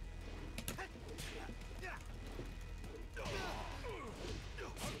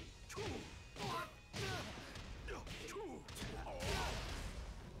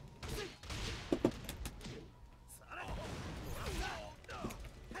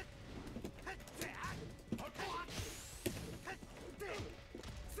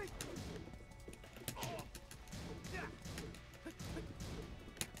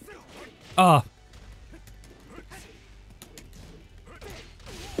 Oh.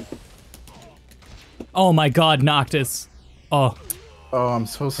 Oh my god, Noctis. Oh. Oh, I'm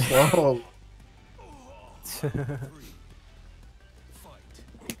so slow.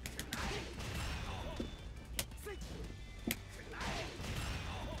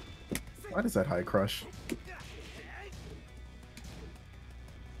 Why does that high crush?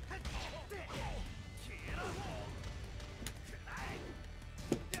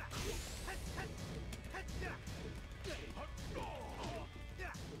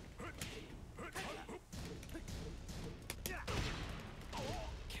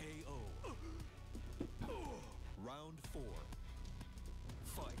 KO. Round 4.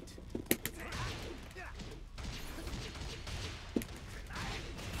 Fight.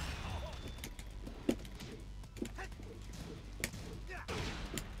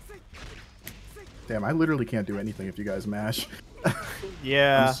 Damn, I literally can't do anything if you guys mash.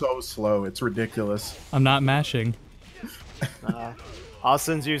 Yeah. I'm so slow. It's ridiculous. I'm not mashing.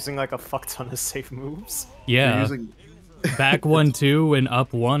 Austin's using like a fuck ton of safe moves. You're Yeah. using... Back 1, 2, and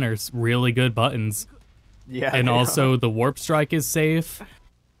up 1 are really good buttons. Yeah. And they also, the warp strike is safe.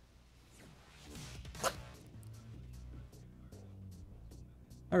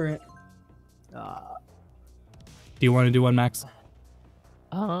 are. Do you want to do one, Max?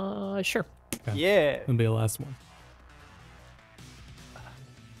 Sure. Yeah. It'll be the last one.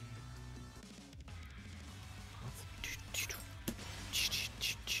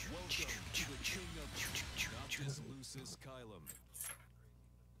 Lucis Kylum.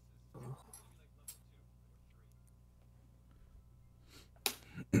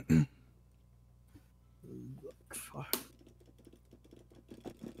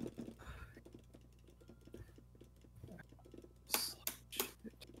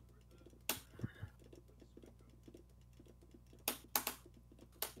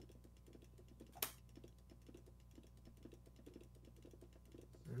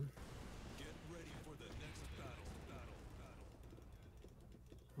 Get ready for the next battle.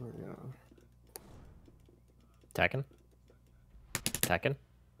 Tekken. Tekken.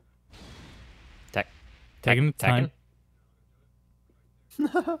 Taking its time.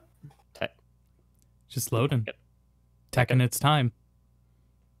 Tekken. Just loading. Yep. Taking its time.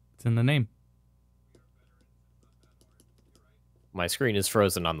 It's in the name. My screen is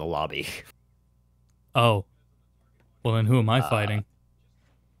frozen on the lobby. Oh. Well, then who am I fighting?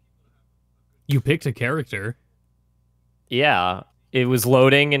 You picked a character. Yeah, it was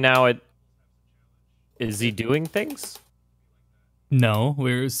loading and now it... Is he doing things? No,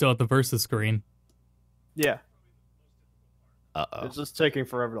 we're still at the versus screen. Yeah. Uh-oh. It's just taking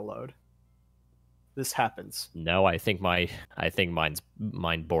forever to load. This happens. No, I think mine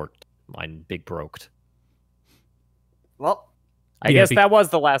borked. Mine big broked. Well, I Yeah, guess that was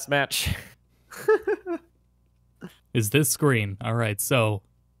the last match. Is this screen? All right, so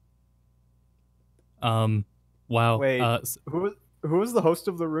wow. wait. Who was the host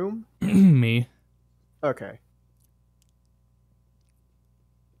of the room? Me. Okay.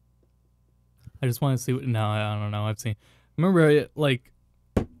 I just want to see what. No, I don't know. I've seen. Remember, like,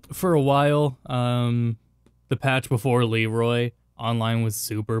 for a while, the patch before Leroy online was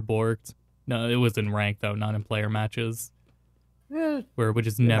super borked. No, it was in rank though, not in player matches. Yeah. Where it would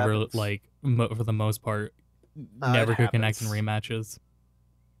just never, happens. like, for the most part, never It could connect in happens. rematches.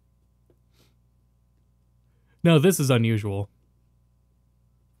 No, this is unusual.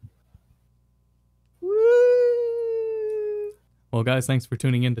 Well, guys, thanks for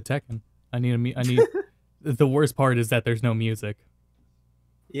tuning in to Tekken. I need. The worst part is that there's no music.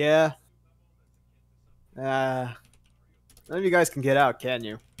 Yeah. None of you guys can get out, can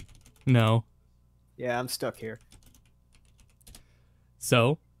you? No. Yeah, I'm stuck here.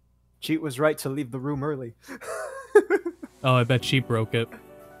 So, Cheat was right to leave the room early. oh, I bet she broke it.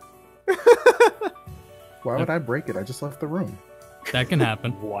 Why would I break it? I just left the room. That can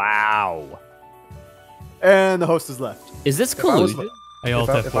happen. Wow. And the host is left. Is this If I was colluded? I If alt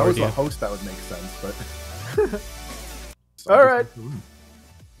I, if I was F4 you. the host, that would make sense, but... So I All just right. left the room.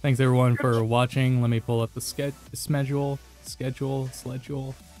 Thanks everyone for watching. Let me pull up the schedule.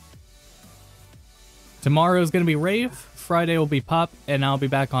 Tomorrow's gonna be Rave. Friday will be Pop, and I'll be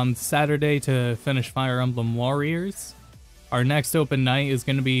back on Saturday to finish Fire Emblem Warriors. Our next open night is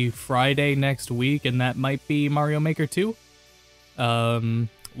gonna be Friday next week, and that might be Mario Maker 2.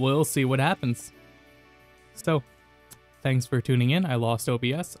 We'll see what happens. So, thanks for tuning in. I lost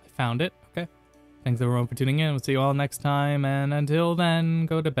OBS. I found it. Okay. Thanks everyone for tuning in. We'll see you all next time, and until then,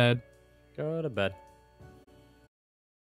 go to bed. Go to bed.